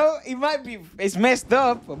 You know, it's messed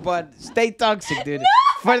up, but stay toxic, dude.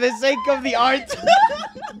 For the sake of the art.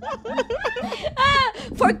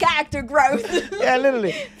 For character growth. Yeah,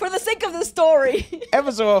 literally. For the sake of the story.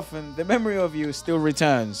 Ever so often, the memory of you still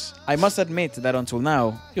returns. I must admit that until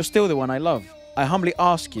now, you're still the one I love. I humbly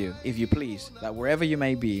ask you, if you please, that wherever you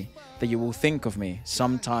may be, that you will think of me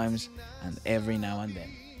sometimes and every now and then.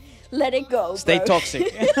 Let it go. Stay bro.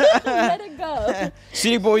 toxic. Let it go.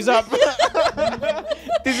 City boys up.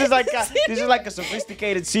 This is like a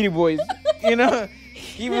sophisticated city boy. You know,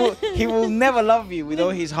 he will never love you with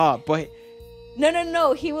all his heart, but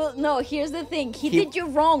No. He will. No. Here's the thing. He did you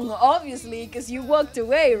wrong, obviously, because you walked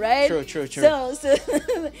away, right? True.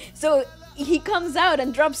 So he comes out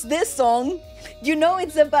and drops this song. You know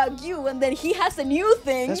it's about you, and then he has a new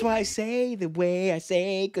thing. That's why I say the way I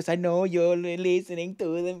say, because I know you're listening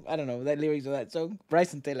to them. I don't know that lyrics of that song.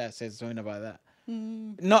 Bryson Taylor says something about that.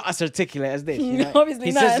 Not as articulate as this. You know?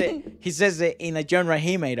 Obviously not. He says it in a genre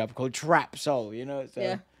he made up called trap soul. You know. So,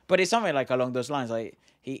 yeah. But it's something like along those lines. Like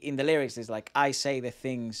he in the lyrics is like, I say the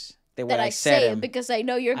things the way that I said say them. because I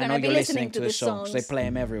know you're gonna be listening to the songs. They play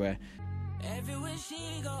them everywhere. Everywhere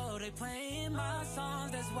she go, they playing my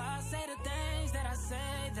songs. That's why I say the things that I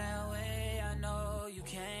say that way. I know you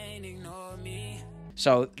can't ignore me.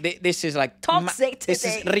 So this is like toxic this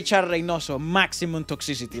is Richard Reynoso maximum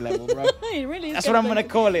toxicity level, bro. It really is. That's what I'm gonna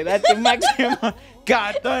call it. That's the maximum.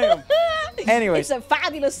 God damn. Anyways, it's a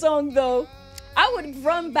fabulous song, though. I would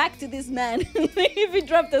run back to this man if he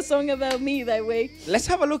dropped a song about me that way. Let's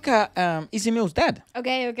have a look at Easy Mill's dad.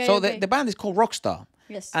 Okay. So the band is called ROCKSTAR.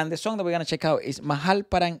 Yes. And the song that we're gonna check out is Mahal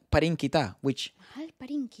Parin Kita, which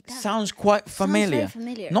Kita. sounds quite familiar. Sounds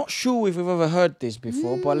very familiar. Not sure if we've ever heard this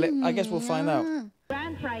before, but I guess we'll find out.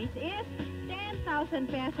 Grand prize is 10,000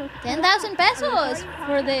 pesos. 10,000 pesos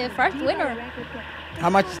for the first winner. How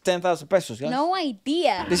much is 10,000 pesos, guys? No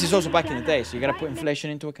idea. This is also back in the day, so you gotta put inflation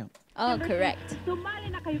into account. Oh, correct. Sumali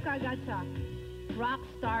na kayo kaagad sa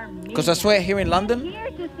Rockstar Media. Because I swear here in London, Here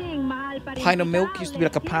to sing Mahal pa rin pint of kita. milk used to be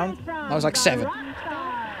like a pound. Let's hear Now it's like from 7. Rockstar.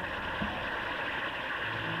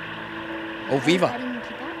 Oh, Viva.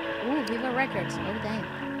 Oh, Viva Records. Oh, dang.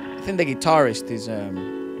 I think the guitarist is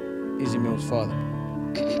Easy Mill's father.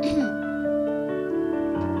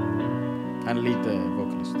 And lead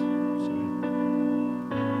vocalist.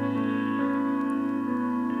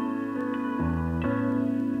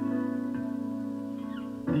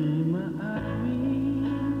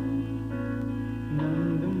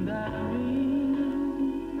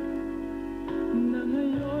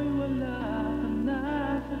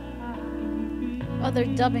 Oh, they're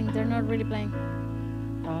dubbing. They're not really playing.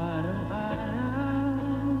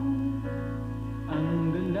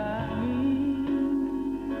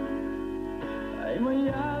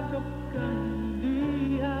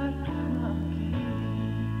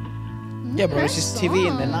 Yeah, bro, it's just TV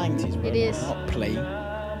in the 90s, bro. It is. Not playing.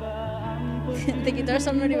 The guitars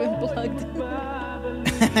are not even plugged.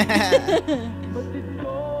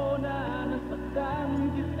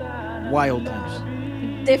 Wild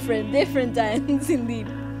times. Different times indeed.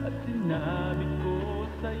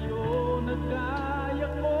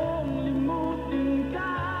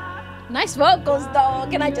 Nice vocals though,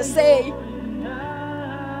 can I just say?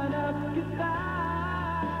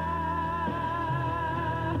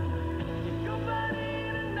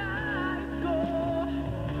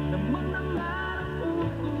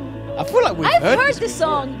 I feel like I've heard this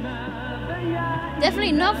song.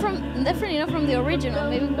 Definitely not from the original.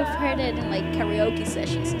 Maybe we've heard it in like karaoke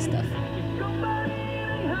sessions and stuff.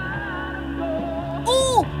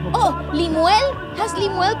 Oh, Limuel? Has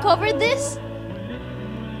Limuel covered this?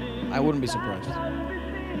 I wouldn't be surprised.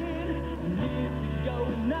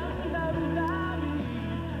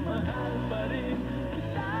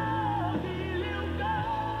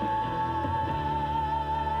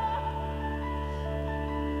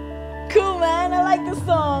 Cool, man. I like the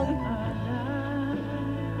song.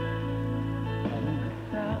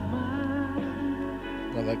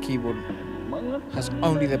 Well, the keyboard has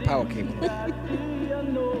only the power cable.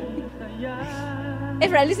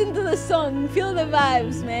 Efra, listen to the song. Feel the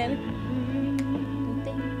vibes, man.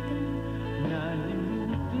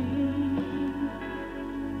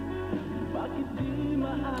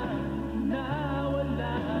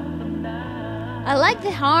 I like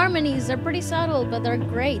the harmonies. They're pretty subtle, but they're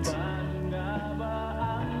great.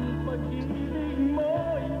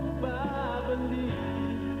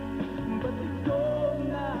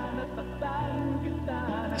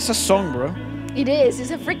 It's a song, bro. It is. It's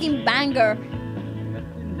a freaking banger.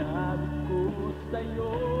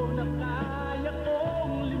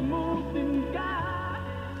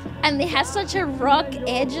 And it has such a rock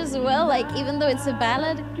edge as well, like even though it's a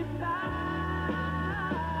ballad.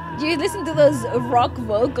 You listen to those rock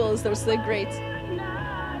vocals, they're so great. It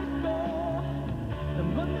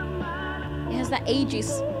has that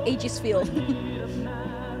 80s feel.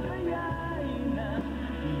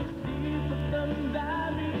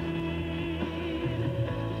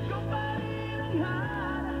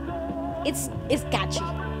 It's catchy.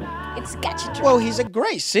 It's catchy track. Well, he's a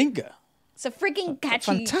great singer. It's a freaking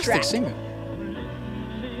catchy Fantastic track. singer.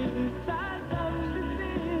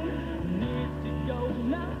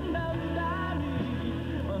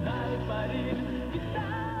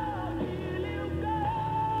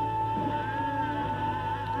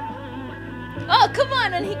 Oh, come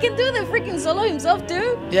on, and he can do the freaking solo himself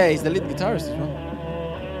too. Yeah, he's the lead guitarist as well.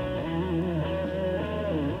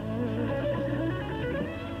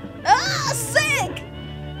 Ah, sick!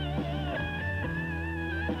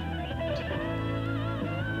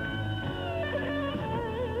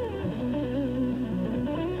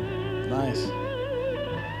 Nice.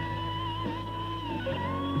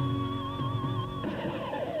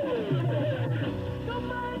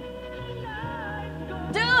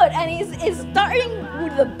 Dude, and he's starting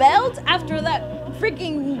with the belt after that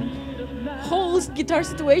freaking whole guitar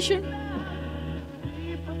situation.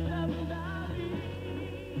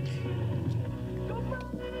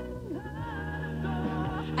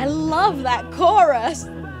 I love that chorus.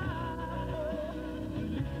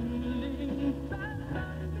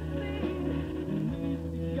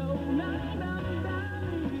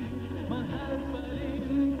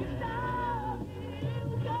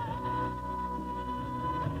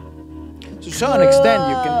 To a certain extent,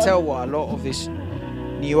 you can tell what a lot of these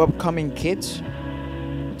new upcoming kids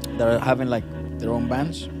that are having like their own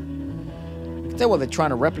bands, you can tell what they're trying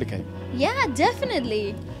to replicate. Yeah,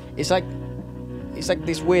 definitely. It's like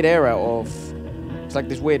this weird era of, it's like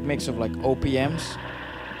this weird mix of like OPMs,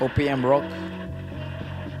 OPM rock,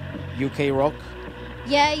 UK rock.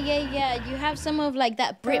 Yeah. You have some of like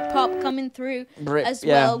that Britpop coming through as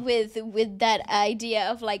yeah. well with that idea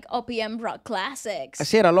of like OPM rock classics. I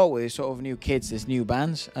see it a lot with these sort of new kids, these new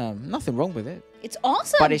bands. Nothing wrong with it. It's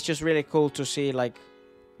awesome. But it's just really cool to see like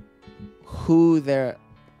who they're,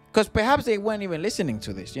 because perhaps they weren't even listening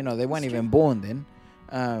to this. You know, they weren't even born then.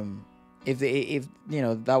 If you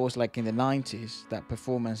know, that was like in the 90s, that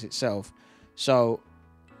performance itself. So,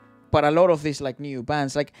 but a lot of these like new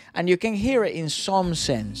bands, like, and you can hear it in some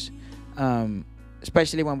sense,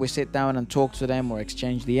 especially when we sit down and talk to them or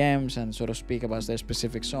exchange DMs and sort of speak about their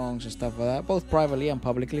specific songs and stuff like that, both privately and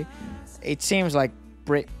publicly. It seems like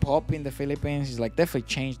Britpop in the Philippines is like definitely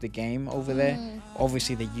changed the game over there.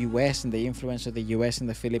 Obviously the US and the influence of the US in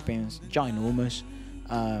the Philippines, ginormous.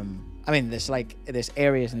 I mean, there's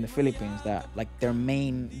areas in the Philippines that like their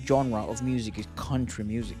main genre of music is country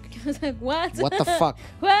music. I was like, what? What the fuck?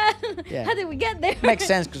 What? Yeah. How did we get there? Makes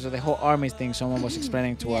sense because of the whole army thing someone was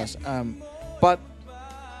explaining to us. But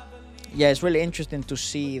yeah, it's really interesting to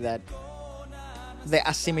see that the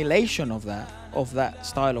assimilation of that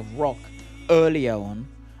style of rock earlier on,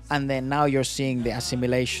 and then now you're seeing the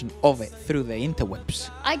assimilation of it through the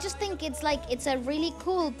interwebs. I just think it's like it's a really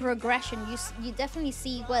cool progression. You definitely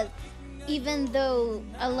see, well, even though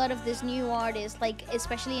a lot of these new artists, like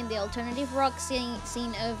especially in the alternative rock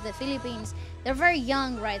scene of the Philippines, they're very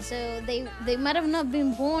young, right? So they might have not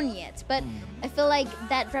been born yet, but I feel like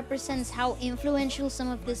that represents how influential some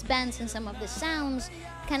of these bands and some of the sounds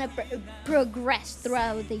kind of progressed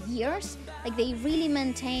throughout the years. Like they really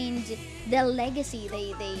maintained their legacy.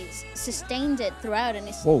 They sustained it throughout, and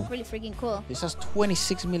it's really freaking cool. This has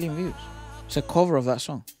 26 million views. It's a cover of that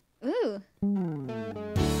song. Ooh.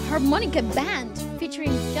 Harmonica Band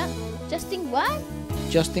featuring Justin what?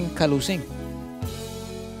 Justin Kalusing.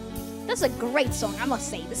 That's a great song, I must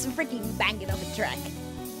say. This is a freaking banging of a track.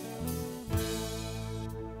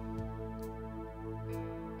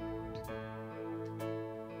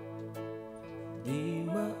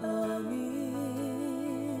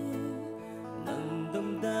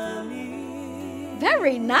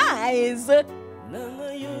 Very nice.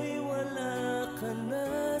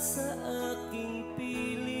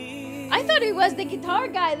 I thought it was the guitar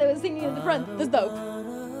guy that was singing in the front. That's dope.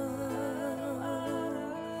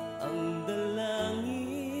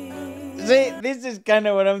 See, this is kind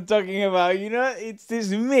of what I'm talking about. You know, it's this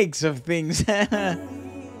mix of things.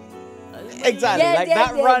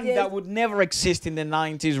 Exactly, run that would never exist in the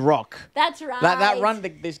 90s rock. That's right. Like that run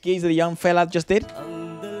this geezer, the young fella just did.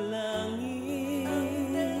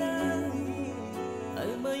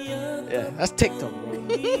 Yeah, that's TikTok, bro.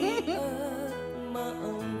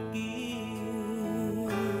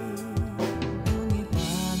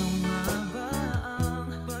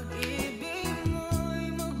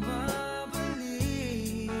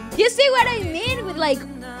 You see what I mean with like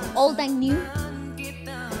old and new?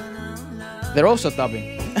 They're also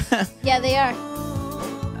dubbing. Yeah, they are.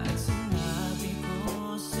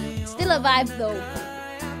 Still a vibe though.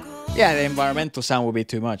 Yeah, the environmental sound would be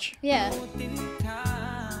too much. Yeah.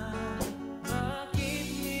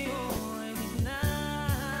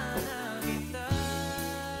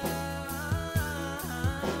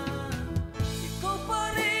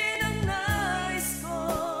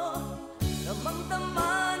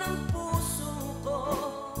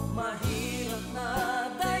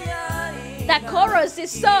 That chorus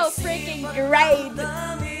is so freaking great.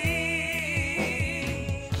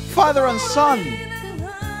 Father and son.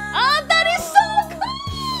 Oh, that is so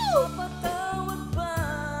cool.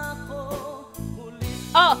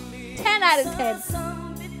 Oh, 10 out of 10.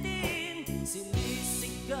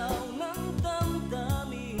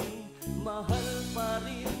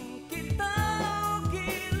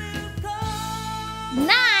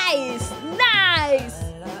 Nice, nice.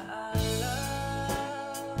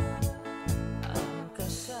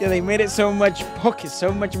 Yeah, they made it so much pocket,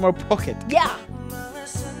 so much more pocket. Yeah.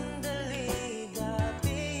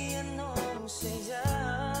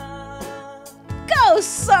 Go,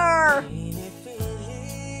 sir.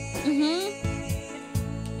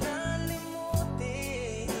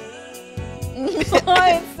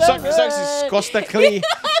 Success Costa Clee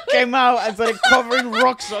came out and started covering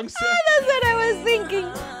rock songs. That's what I was thinking.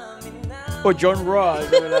 Or John Raw.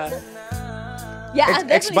 Yeah,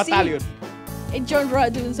 Ex-Battalion. And John Raw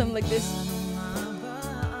doing something like this.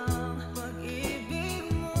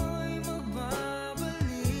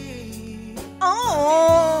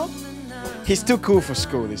 Oh, he's too cool for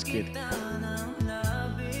school, this kid.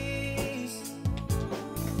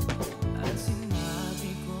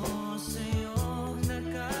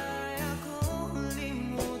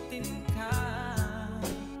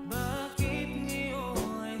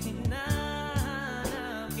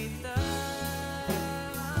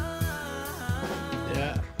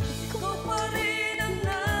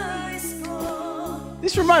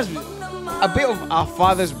 This reminds me a bit of our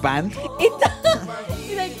father's band. It does.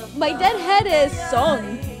 Like, my dad had a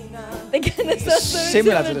song. Like,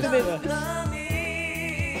 similar to this.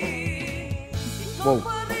 Whoa.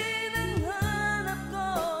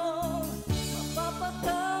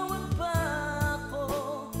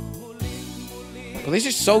 But this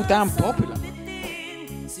is so damn popular.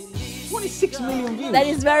 26 million views. That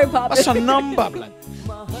is very popular. That's a number, blood.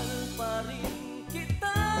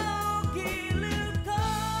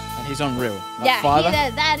 He's unreal. Yeah, father.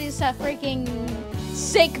 That is a freaking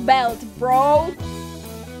sick belt, bro.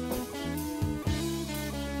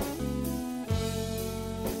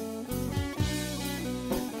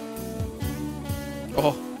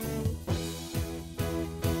 Oh.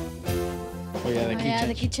 Oh yeah,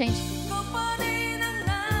 the key change.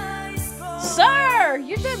 Sir,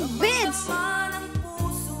 you're doing bits.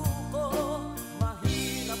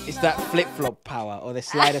 It's that flip-flop power or the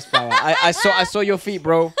slightest power. I saw your feet,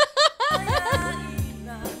 bro.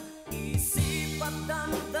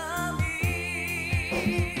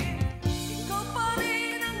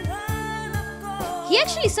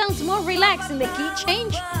 actually sounds more relaxed in the key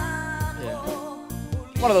change. Yeah.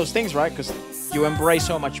 One of those things, right? Because you embrace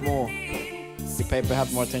so much more. You pay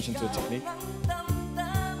perhaps more attention to the technique.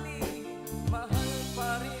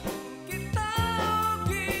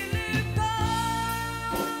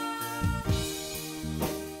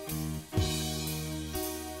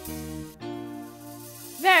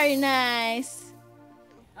 Very nice.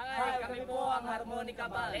 Hi, kami po ang Harmonica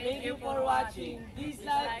Band. Thank you for watching. Please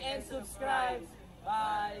like and subscribe.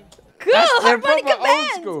 Bye. Cool. They're Harmonica proper old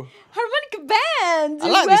band. school. Harmonica band. I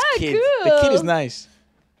like this kid. Cool. The kid is nice.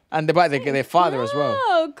 And their father as well.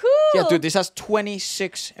 Oh, cool. Yeah, dude, this has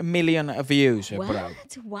 26 million views. What?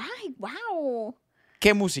 Why? Wow.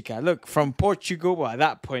 Que música. Look, from Portugal, well, at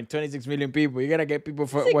that point, 26 million people. You gotta get people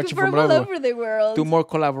It's like watching from from all over the world. Do more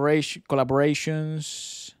collaborations.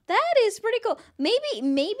 That is pretty cool.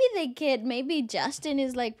 Maybe the kid, maybe Justin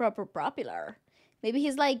is like proper popular. Maybe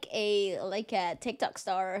he's like a TikTok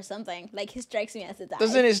star or something. Like he strikes me as a type.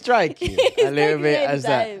 Doesn't it strike you a little bit as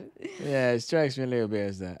that? Type. Yeah, it strikes me a little bit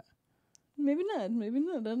as that. Maybe not. I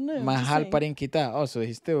don't know. Mahal parin kita. Oh, so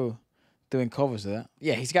he's still doing covers of that.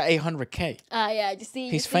 Yeah, he's got 800K. Yeah, just see.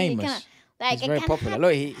 He's famous. He's very popular.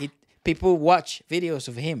 Look, people watch videos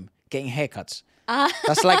of him getting haircuts.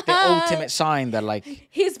 That's like the ultimate sign that like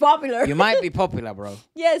he's popular. You might be popular, bro.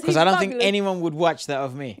 Yes, because I don't think anyone would watch that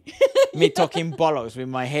of me. Me talking bollocks with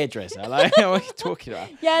my hairdresser. Like, what are you talking about?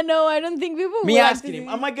 Yeah, no, I don't think people. Me asking him,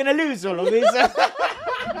 am I gonna lose all of this?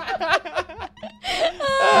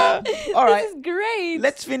 All right, this is great.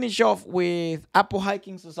 Let's finish off with Apple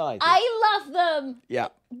Hiking Society. I love them. Yeah.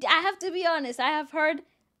 I have to be honest. I have heard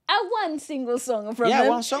one single song from them. Yeah,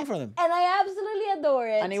 one song from them. And I absolutely adore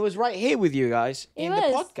it. And it was right here with you guys in the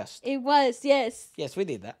podcast. It was, yes. Yes, we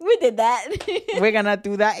did that. We did that. We're gonna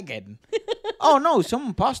do that again. Oh no,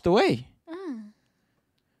 someone passed away.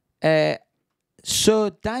 So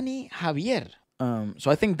Danny Javier.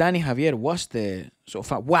 So I think Danny Javier was the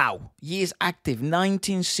wow. He is active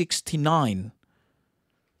 1969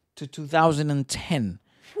 to 2010,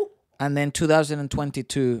 and then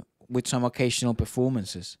 2022 with some occasional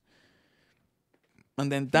performances. And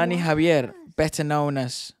then Danny Javier, better known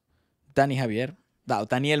as Danny Javier,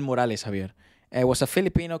 Daniel Morales Javier, was a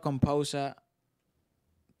Filipino composer,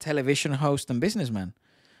 television host, and businessman.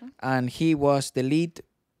 And he was the lead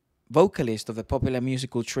vocalist of the popular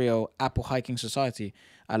musical trio Apple Hiking Society,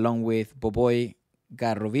 along with Boboy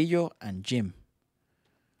Garrovillo and Jim.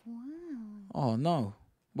 Wow. Oh no.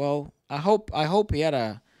 Well, I hope he had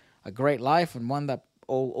a great life, and one that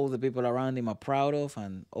all the people around him are proud of,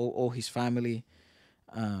 and all his family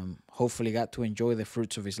hopefully got to enjoy the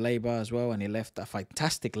fruits of his labor as well, and he left a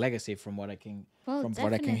fantastic legacy from what I can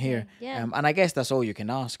hear. Yeah. And I guess that's all you can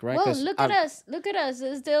ask, right? Well, look at us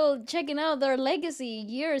still checking out their legacy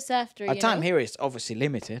years after. Our time here is obviously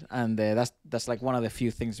limited, and that's like one of the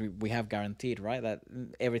few things we have guaranteed, right? That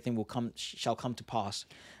everything shall come to pass.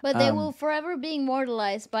 But they will forever be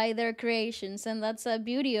immortalized by their creations, and that's the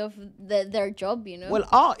beauty of their job, Well,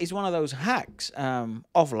 art is one of those hacks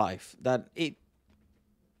of life that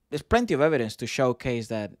there's plenty of evidence to showcase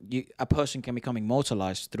that a person can become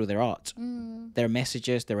immortalized through their art. Their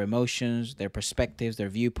messages, their emotions, their perspectives, their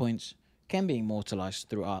viewpoints can be immortalized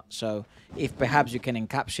through art. So if perhaps you can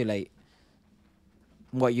encapsulate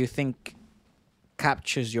what you think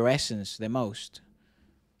captures your essence the most,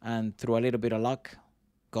 and through a little bit of luck,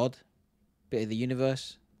 God, bit of the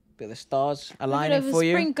universe, bit of the stars aligning for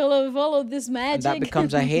you, a sprinkle of all of this magic, and that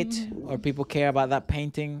becomes a hit, or people care about that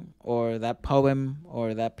painting or that poem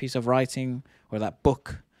or that piece of writing or that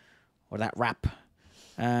book or that rap,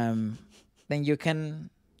 then you can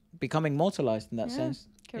become immortalized in that sense.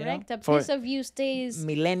 Correct. A piece of you stays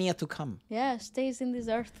millennia to come. Yeah, stays in this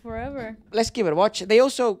earth forever. Let's give it a watch. They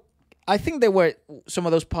also, I think they were some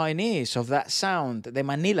of those pioneers of that sound, the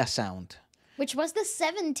Manila sound. Which was the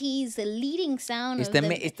 70s, the leading sound. It's the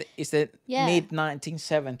mid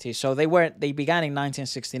 1970s. So they began in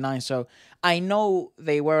 1969. So I know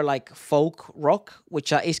they were like folk rock,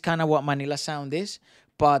 which is kind of what Manila sound is.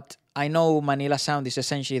 But I know Manila sound is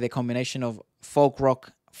essentially the combination of folk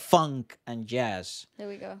rock, funk, and jazz. There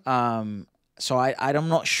we go. So I'm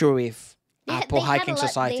not sure if Apple Hiking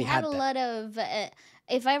Society had a lot of.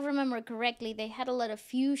 If I remember correctly, they had a lot of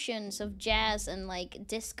fusions of jazz and like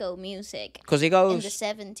disco music. Because it goes in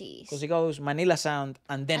the 70s. Because it goes Manila sound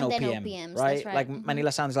and then OPM, then OPMs, right? that's right. Like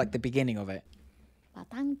Manila sound is like the beginning of it.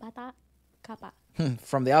 Batang, Bata, Kapa.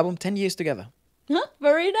 From the album 10 Years Together. Huh?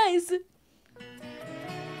 Very nice.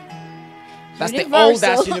 That's the old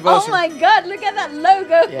ass Universal. Oh my God! Look at that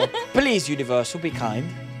logo. Yeah. Please, Universal, be kind.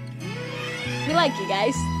 We like you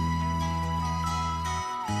guys.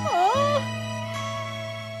 Oh.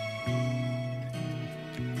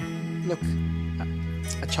 look,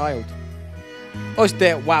 a child. Oh, it's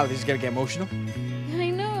there. Wow, this is gonna get emotional.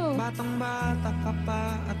 I know. Batang-bata ka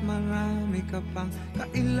pa at marami ka pang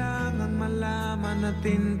kailangan malaman at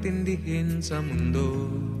intindihin sa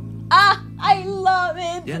mundo. Ah, I love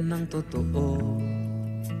it. Yan ang totoo.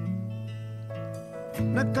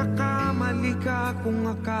 Nagkakamali ka kung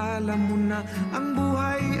akala mo na ang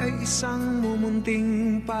buhay ay isang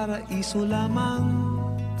mumunting paraiso lamang.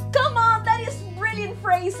 Come on, that is brilliant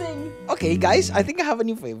phrasing. Okay, guys, I think I have a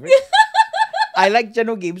new favorite. I like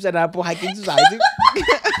Jano Gibbs and Apple Hiking Society.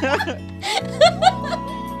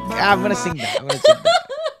 I'm gonna sing that.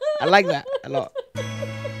 I like that a lot.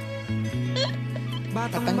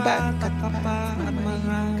 Batang-bata ka pa at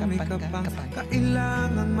marami ka pang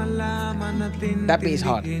kailangan malaman at That beat is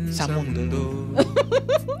hard. intindihin Sa sa mundo.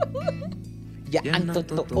 Yeah, ang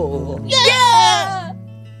totoo. Yeah!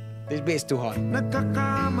 This beat is too hard.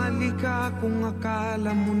 Nagkakamali ka kung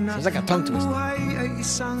akala mo na Sounds like a tongue ang twister. buhay ay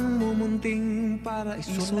isang mumunting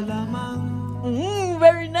paraiso lamang.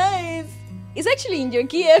 Very nice. It's actually in your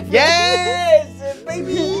key. Yes,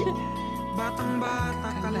 baby.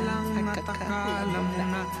 Batang-bata ka lang at akala mo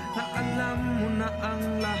na alam mo na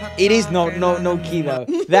ang lahat. It is no key though.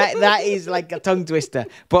 That is like a tongue twister.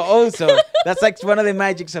 But also, that's like one of the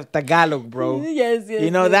magics of Tagalog, bro. Yes.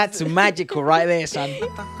 You know, that's magical right there, son.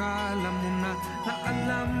 Akala mo na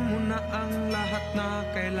alam mo na ang lahat na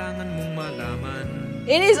kailangan mong malaman.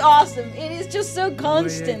 It is awesome. It is just so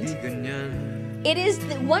constant. Buhay ay ganyan. It is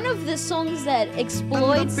one of the songs that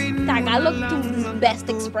exploits Tagalog to its best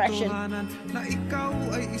expression. Na ikaw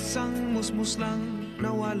ay isang musmus lang na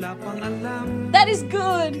wala pang alam. That is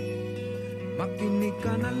good. Makinig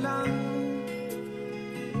ka na lang.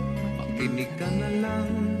 Makinig ka na lang.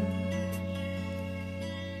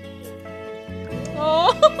 Oh.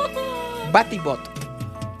 Batibot.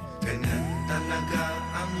 Ganyan talaga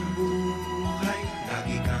ang buhay.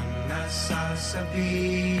 Lagi kang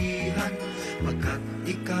nasasabihan. Pagkat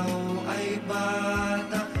ikaw ay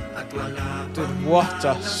bata at wala Dude, what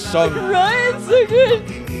a song. Right? It's so good.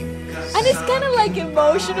 And it's kind of like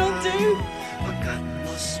emotional too. Pagkat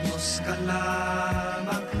musmus ka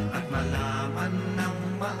lamang at malaman ng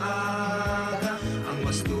maaga ang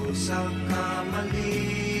wasto sa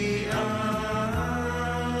kamalian.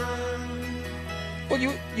 Well,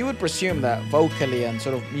 you would presume that vocally and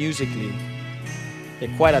sort of musically,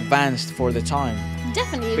 they're quite advanced for the time.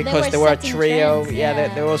 Definitely. Because they were a setting trio. trends, Yeah,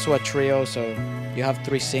 they were also a trio. So you have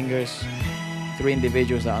 3 singers, 3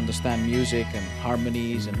 individuals that understand music and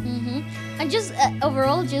harmonies and. And just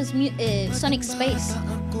overall, just sonic space.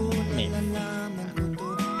 Woo!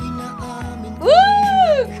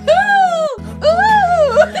 Cool!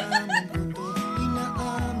 Ooh!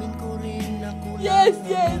 Yes.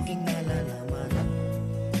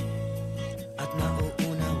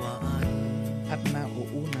 At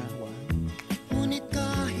nauunawaan. Ngunit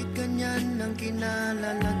kahit ganyan ang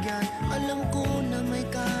kinalalagyan, alam ko na may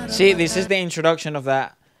karapatan. See, this is the introduction of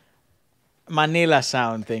that Manila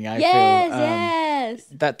sound thing. I feel. Yes.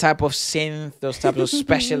 That type of synth, those types of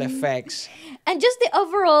special effects. And just the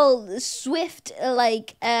overall swift,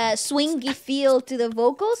 swingy feel to the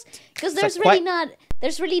vocals, because there's really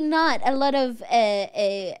not a lot of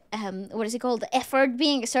what is it called, effort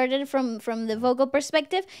being exerted from the vocal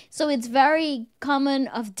perspective. So it's very common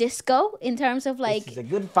of disco in terms of like. This is a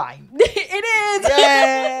good find. It is.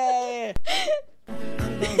 Yeah.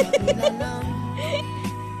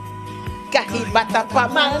 Kahit bata pa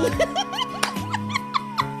man.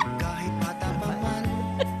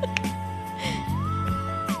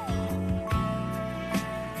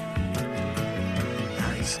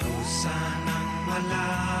 Nais ko sanang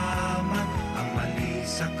malaman ang mali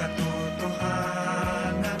sa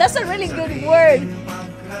katotohanan. That's a really good word.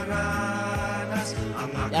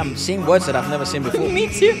 I'm seeing words that I've never seen before. Me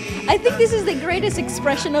too. I think this is the greatest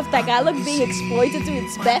expression of Tagalog being exploited to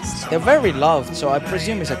its best. They're very loved, so I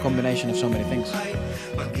presume it's a combination of so many things.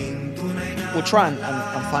 We'll try and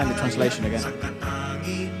find the translation again.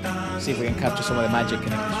 See if we can capture some of the magic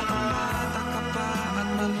in English.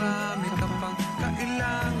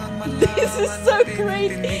 This is so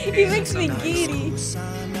great. It makes me giddy.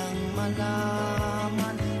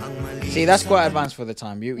 See, that's quite advanced for the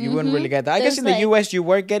time. You wouldn't really get that. I guess in the US you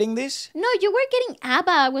were getting this. No, you were getting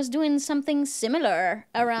ABBA was doing something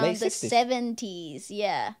similar around Late the 60s. 70s.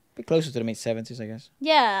 Yeah. A bit closer to the mid-70s, I guess.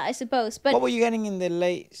 Yeah, I suppose. But What were you getting in the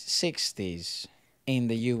late 60s in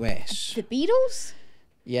the US? the Beatles?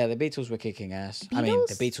 Yeah, the Beatles were kicking ass. I mean,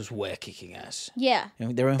 the Beatles? Beatles were kicking ass. Yeah. I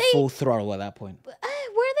mean, they were in full throttle at that point.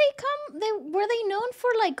 Were they known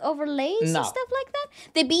for like overlays No. and stuff like that?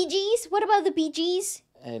 The Bee Gees? What about the Bee Gees?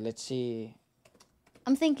 Let's see.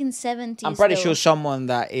 I'm thinking 70s. I'm pretty though. sure someone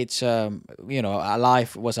that it's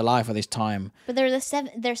was alive at this time. But they're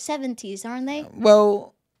they're 70s, aren't they?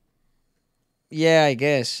 Well, yeah, I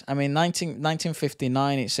guess. I mean,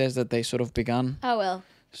 1959. It says that they sort of began. Oh well.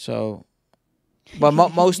 So, but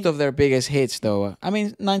most of their biggest hits, though. I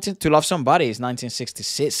mean, To Love Somebody is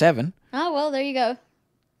 1967. Oh well, there you go.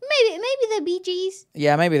 Maybe the Bee Gees.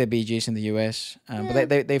 Yeah, maybe the Bee Gees in the US, but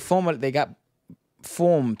they got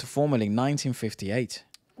formed formally in 1958.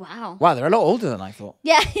 Wow. Wow, they're a lot older than I thought.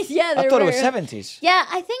 Yeah, yeah. I thought it was 70s. Yeah,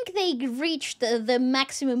 I think they reached the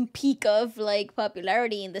maximum peak of like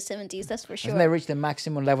popularity in the 70s. That's for sure. And they reached the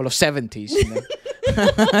maximum level of 70s.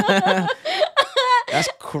 That's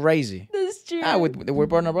crazy. That's true. They were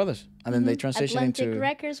Warner Brothers, and then they transitioned Atlantic into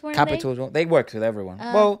Records, weren't Capitol. They worked with everyone.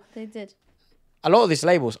 Well, they did. A lot of these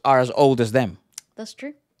labels are as old as them. That's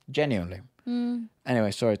true. Genuinely. Anyway,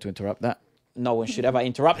 sorry to interrupt that. No one should ever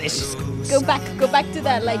interrupt this. Go back to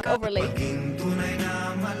that like overlay.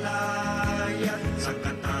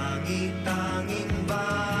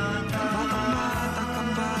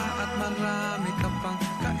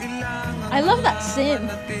 I love that sim.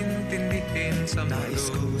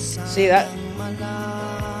 See that?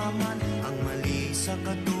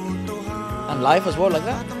 And live as well, like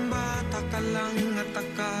that.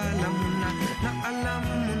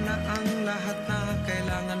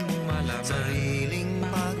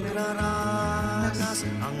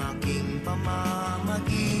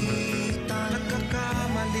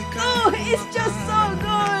 Oh, it's just so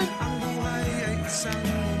good.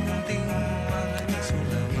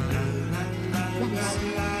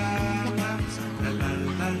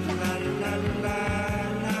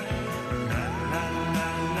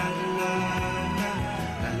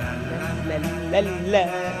 I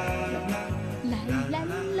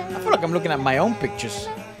feel like I'm looking at my own pictures.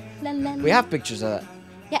 We have pictures of that.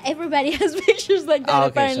 Yeah, everybody has pictures like that,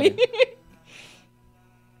 apparently.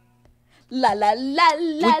 La la la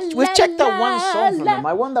la. We've checked out one song from them.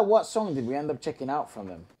 I wonder what song did we end up checking out from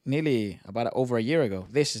them. Nearly over a year ago.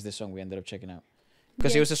 This is the song we ended up checking out.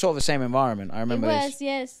 Because it was sort of the same environment. I remember this.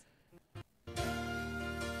 Yes.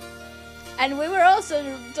 And we were also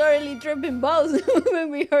totally tripping balls when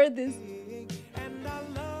we heard this.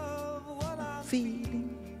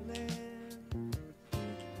 Feeling.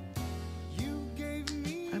 You gave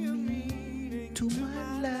me to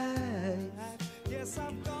my life. Yes,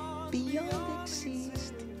 I've gone beyond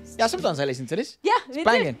existence. Yeah, sometimes I listen to this. Yeah, it's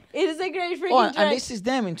banging. It is a great freaking track. And this is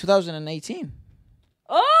them in 2018.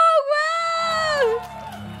 Oh wow!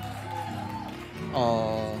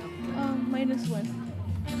 Oh. -1.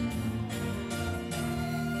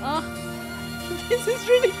 Oh, this is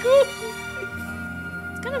really cool.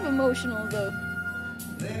 It's kind of emotional though.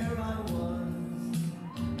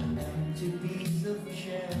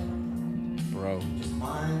 Bro,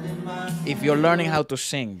 if you're learning how to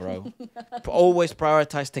sing, bro, always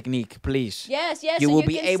prioritize technique, please. Yes, you will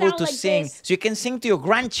be able to sing, so you can sing to your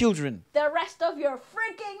grandchildren the rest of your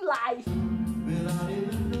freaking life.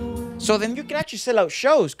 So then you can actually sell out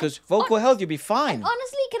shows, because vocal health, you'll be fine.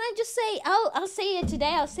 Honestly, can I just say, I'll say it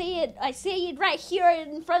today. I say it right here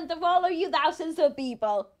in front of all of you thousands of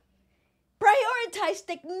people. Prioritize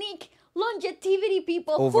technique, longevity,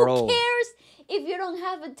 people. Overall. Who cares if you don't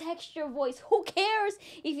have a texture voice? Who cares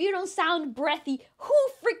if you don't sound breathy? Who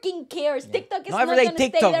freaking cares? Yeah. TikTok is not going to stay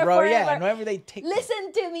there forever. Yeah, no everyday TikTok.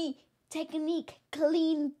 Listen to me. Technique,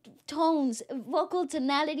 clean tones, vocal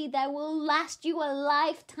tonality that will last you a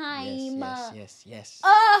lifetime. Yes.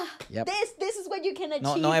 Yep. This is what you can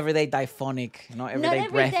achieve. Not everyday diphonic, not everyday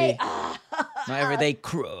breathy, not everyday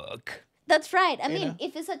crook. That's right. I mean,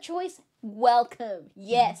 if it's a choice, welcome.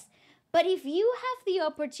 Yes. But if you have the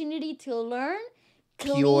opportunity to learn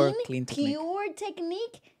clean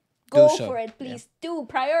technique, go for it, please. Do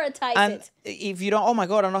prioritize it. If you don't, oh my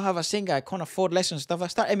God, I don't have a singer, I can't afford lessons and stuff,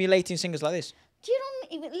 start emulating singers like this. You don't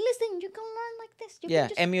even listen. You can learn like this.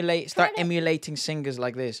 Start emulating singers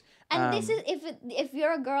like this. And this is if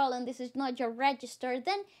you're a girl and this is not your register,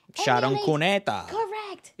 then Sharon Cuneta.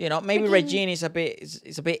 Correct. You know, maybe Regine is a bit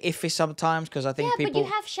iffy sometimes because I think people. But you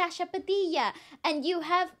have Shasha Padilla and you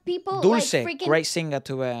have people Dulce, like freaking great singer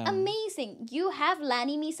to. Amazing. You have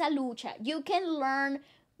Lani Misalucha. You can learn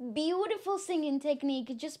beautiful singing technique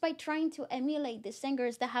just by trying to emulate the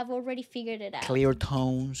singers that have already figured it out. Clear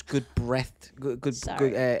tones, good breath, good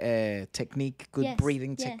technique, good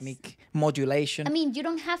breathing technique, modulation. I mean, you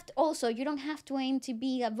don't have to aim to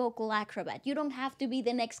be a vocal acrobat. You don't have to be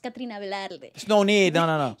the next Katrina Velarde. There's no need.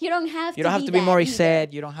 No. You don't have to be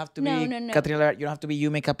Morissette. You don't have to be Katrina Velarde. You don't have to be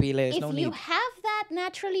Yume Capile. If you have that that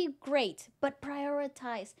naturally, great, but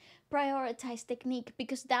prioritize technique,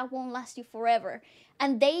 because that won't last you forever.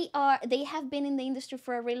 And they have been in the industry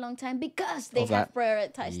for a really long time because they have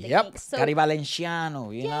prioritized techniques. So, Cari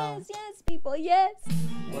Valenciano, you know. Yes, people, yes.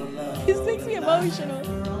 This makes me emotional.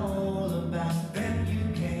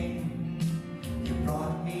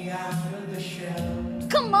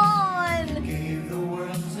 Come on! Gave the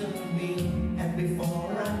world to me, and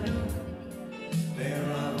before I knew, there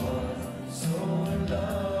I was, so in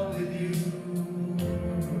love with you.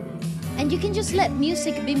 And you can just let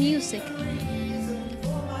music be music.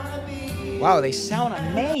 Wow, they sound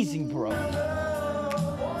amazing, bro.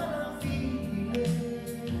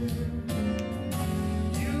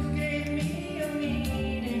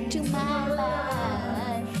 To my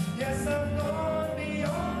life. Yes, I've gone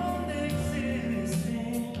beyond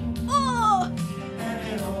existing. Oh! And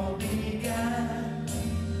it all began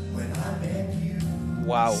when I met you.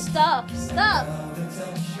 Wow. Stop. The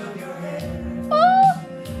touch of your hair. Oh!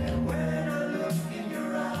 And when I look in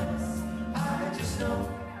your eyes, I just know,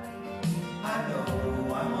 I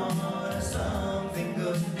know I'm on to something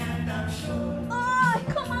good, and I'm sure. Oh,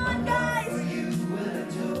 come on, guys! You will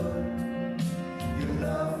endure. Your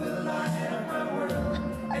love will light up my world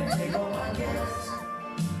and take all my cares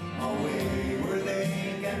away where they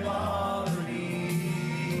can bother me.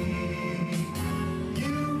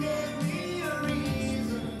 You gave me a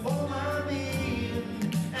reason for my being,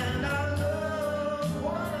 and I love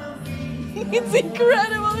what I'm feeling. It's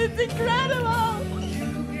incredible, it's incredible! You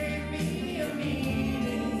gave me a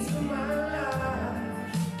meaning to my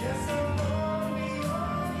life. Yes, I'm gone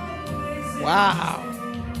beyond existence. Wow.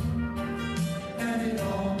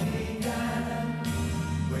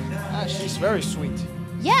 She's very sweet.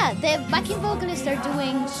 Yeah, the backing vocalists are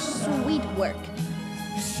doing sweet work.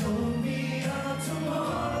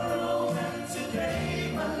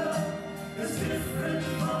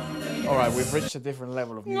 All right, we've reached a different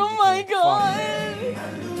level of music. Oh my here. god!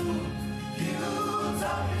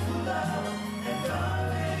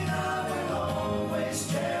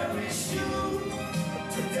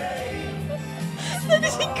 That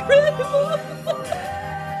is incredible!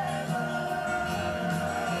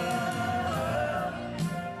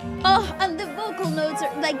 Oh, and the vocal notes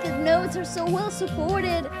are like, the notes are so well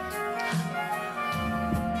supported.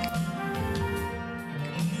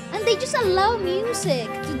 And they just allow music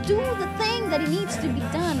to do the thing that it needs to be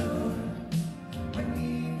done.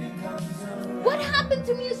 What happened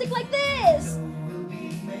to music like this?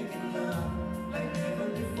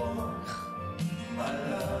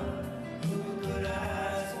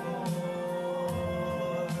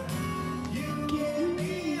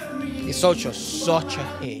 It's such a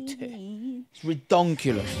hit. It's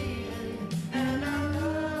ridiculous.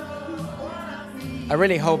 I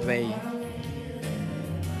really hope they.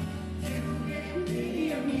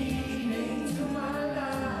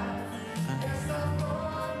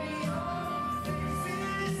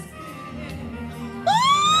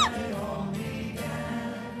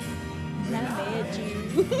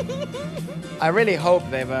 I really hope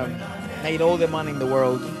they've made all the money in the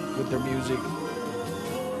world with their music.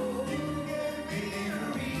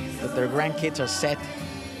 That their grandkids are set.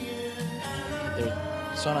 That their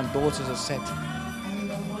son and daughters are set.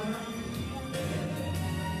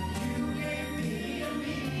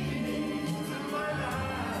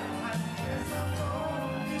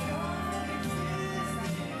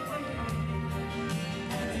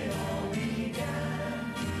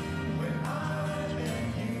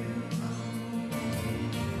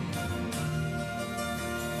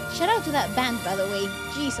 Shout out to that band, by the way.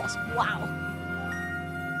 Jesus, wow.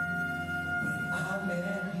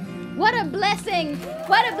 What a blessing!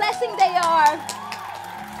 What a blessing they are!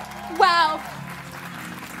 Wow.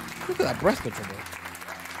 Look at that breath control.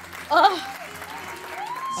 Oh.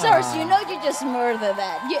 Sirs, you know you just murdered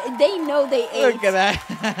that. They know they ate. Look at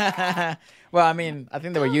that. Well, I mean, I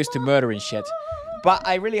think they were used to murdering shit. But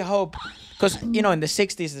I really hope, because, you know, in the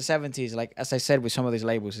 60s, the 70s, like, as I said with some of these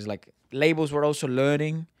labels, it's like labels were also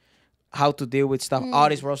learning how to deal with stuff.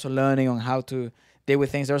 Artists were also learning on how to deal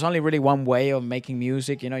with things. There was only really one way of making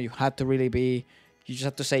music. You know, you had to really be, you just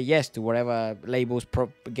had to say yes to whatever labels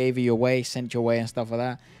gave you away, sent you away and stuff like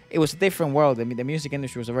that. It was a different world. I mean, the music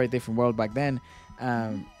industry was a very different world back then.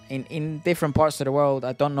 In different parts of the world,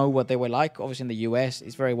 I don't know what they were like. Obviously in the US,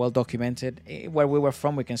 it's very well documented. Where we were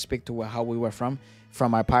from, we can speak to how we were from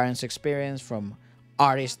our parents' experience, from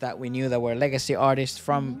artists that we knew that were legacy artists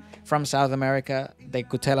from South America. They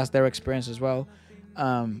could tell us their experience as well.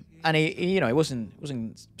 And it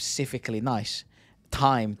wasn't specifically nice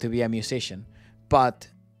time to be a musician, but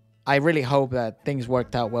I really hope that things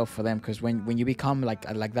worked out well for them, because when you become like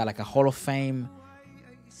that, like a Hall of Fame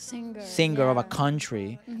singer of a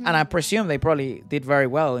country, and I presume they probably did very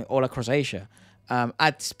well all across Asia.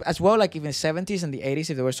 As well, like even the 70s and the 80s,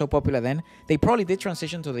 if they were so popular then, they probably did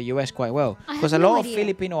transition to the US quite well, because a lot of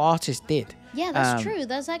Filipino artists did. Yeah, that's true.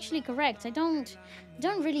 That's actually correct. I don't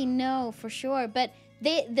really know for sure, but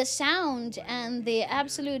the sound and the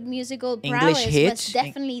absolute musical prowess was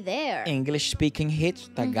definitely there. English-speaking hits,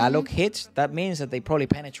 Tagalog hits. That means that they probably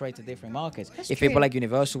penetrated different markets. That's if true. people like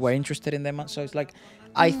Universal were interested in them, so it's like,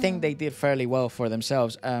 I think they did fairly well for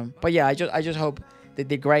themselves. But yeah, I just hope they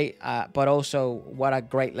did great. But also, what a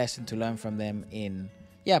great lesson to learn from them in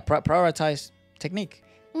prioritize technique.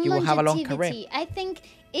 You will have a long career. I think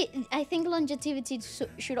longevity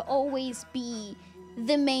should always be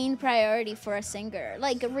the main priority for a singer,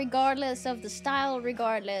 like regardless of the style,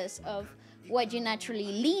 regardless of what you naturally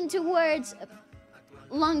lean towards.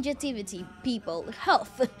 Longevity, people,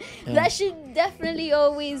 health, that should definitely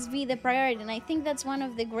always be the priority. And I think that's one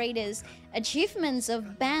of the greatest achievements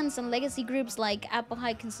of bands and legacy groups like APO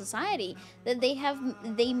and Society, that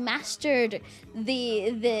they mastered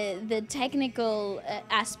the technical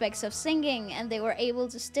aspects of singing, and they were able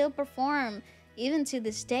to still perform even to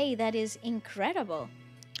this day. That is incredible.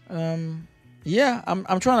 Yeah,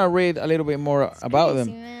 I'm trying to read a little bit more about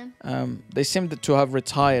crazy, them. Man. They seem to have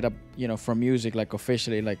retired, from music, like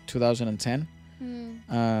officially, like 2010.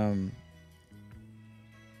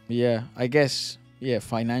 Yeah, I guess,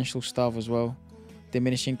 financial stuff as well,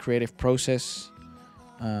 diminishing creative process.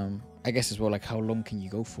 I guess as well, like how long can you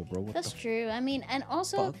go for, bro? That's true. I mean, and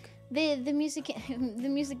also the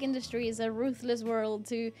music industry is a ruthless world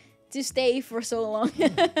to stay for so long.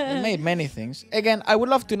 They made many things. Again, I would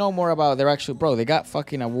love to know more about their actual, bro. They got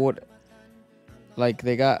fucking award. Like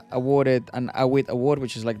they got awarded an AWIT award,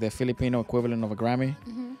 which is like the Filipino equivalent of a Grammy.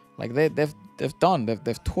 Like they've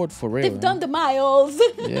toured for real. They've done the miles.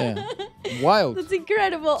 Yeah, wild. That's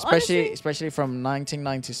incredible. Especially from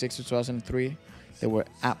 1996 to 2003, they were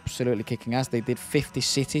absolutely kicking ass. They did 50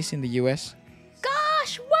 cities in the US.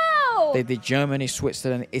 Gosh, wow. They did Germany,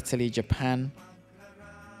 Switzerland, Italy, Japan.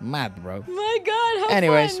 Mad, bro. My God, how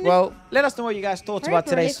Anyways, fun. well, let us know what you guys thought about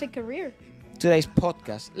today's career. Today's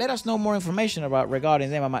podcast. Let us know more information regarding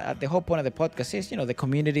them. The whole point of the podcast is, the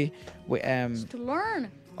community. To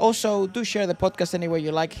learn. Also, do share the podcast anywhere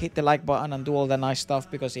you like. Hit the like button and do all that nice stuff,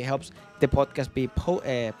 because it helps the podcast be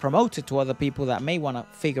promoted to other people that may want to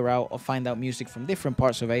figure out or find out music from different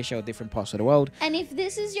parts of Asia or different parts of the world. And if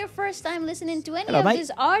this is your first time listening to any Hello, of mate.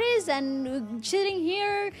 these artists and sitting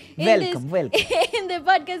here Welcome. in the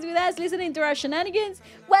podcast with us, listening to our shenanigans,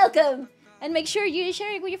 welcome. And make sure you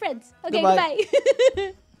share it with your friends. Okay, Goodbye.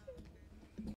 goodbye.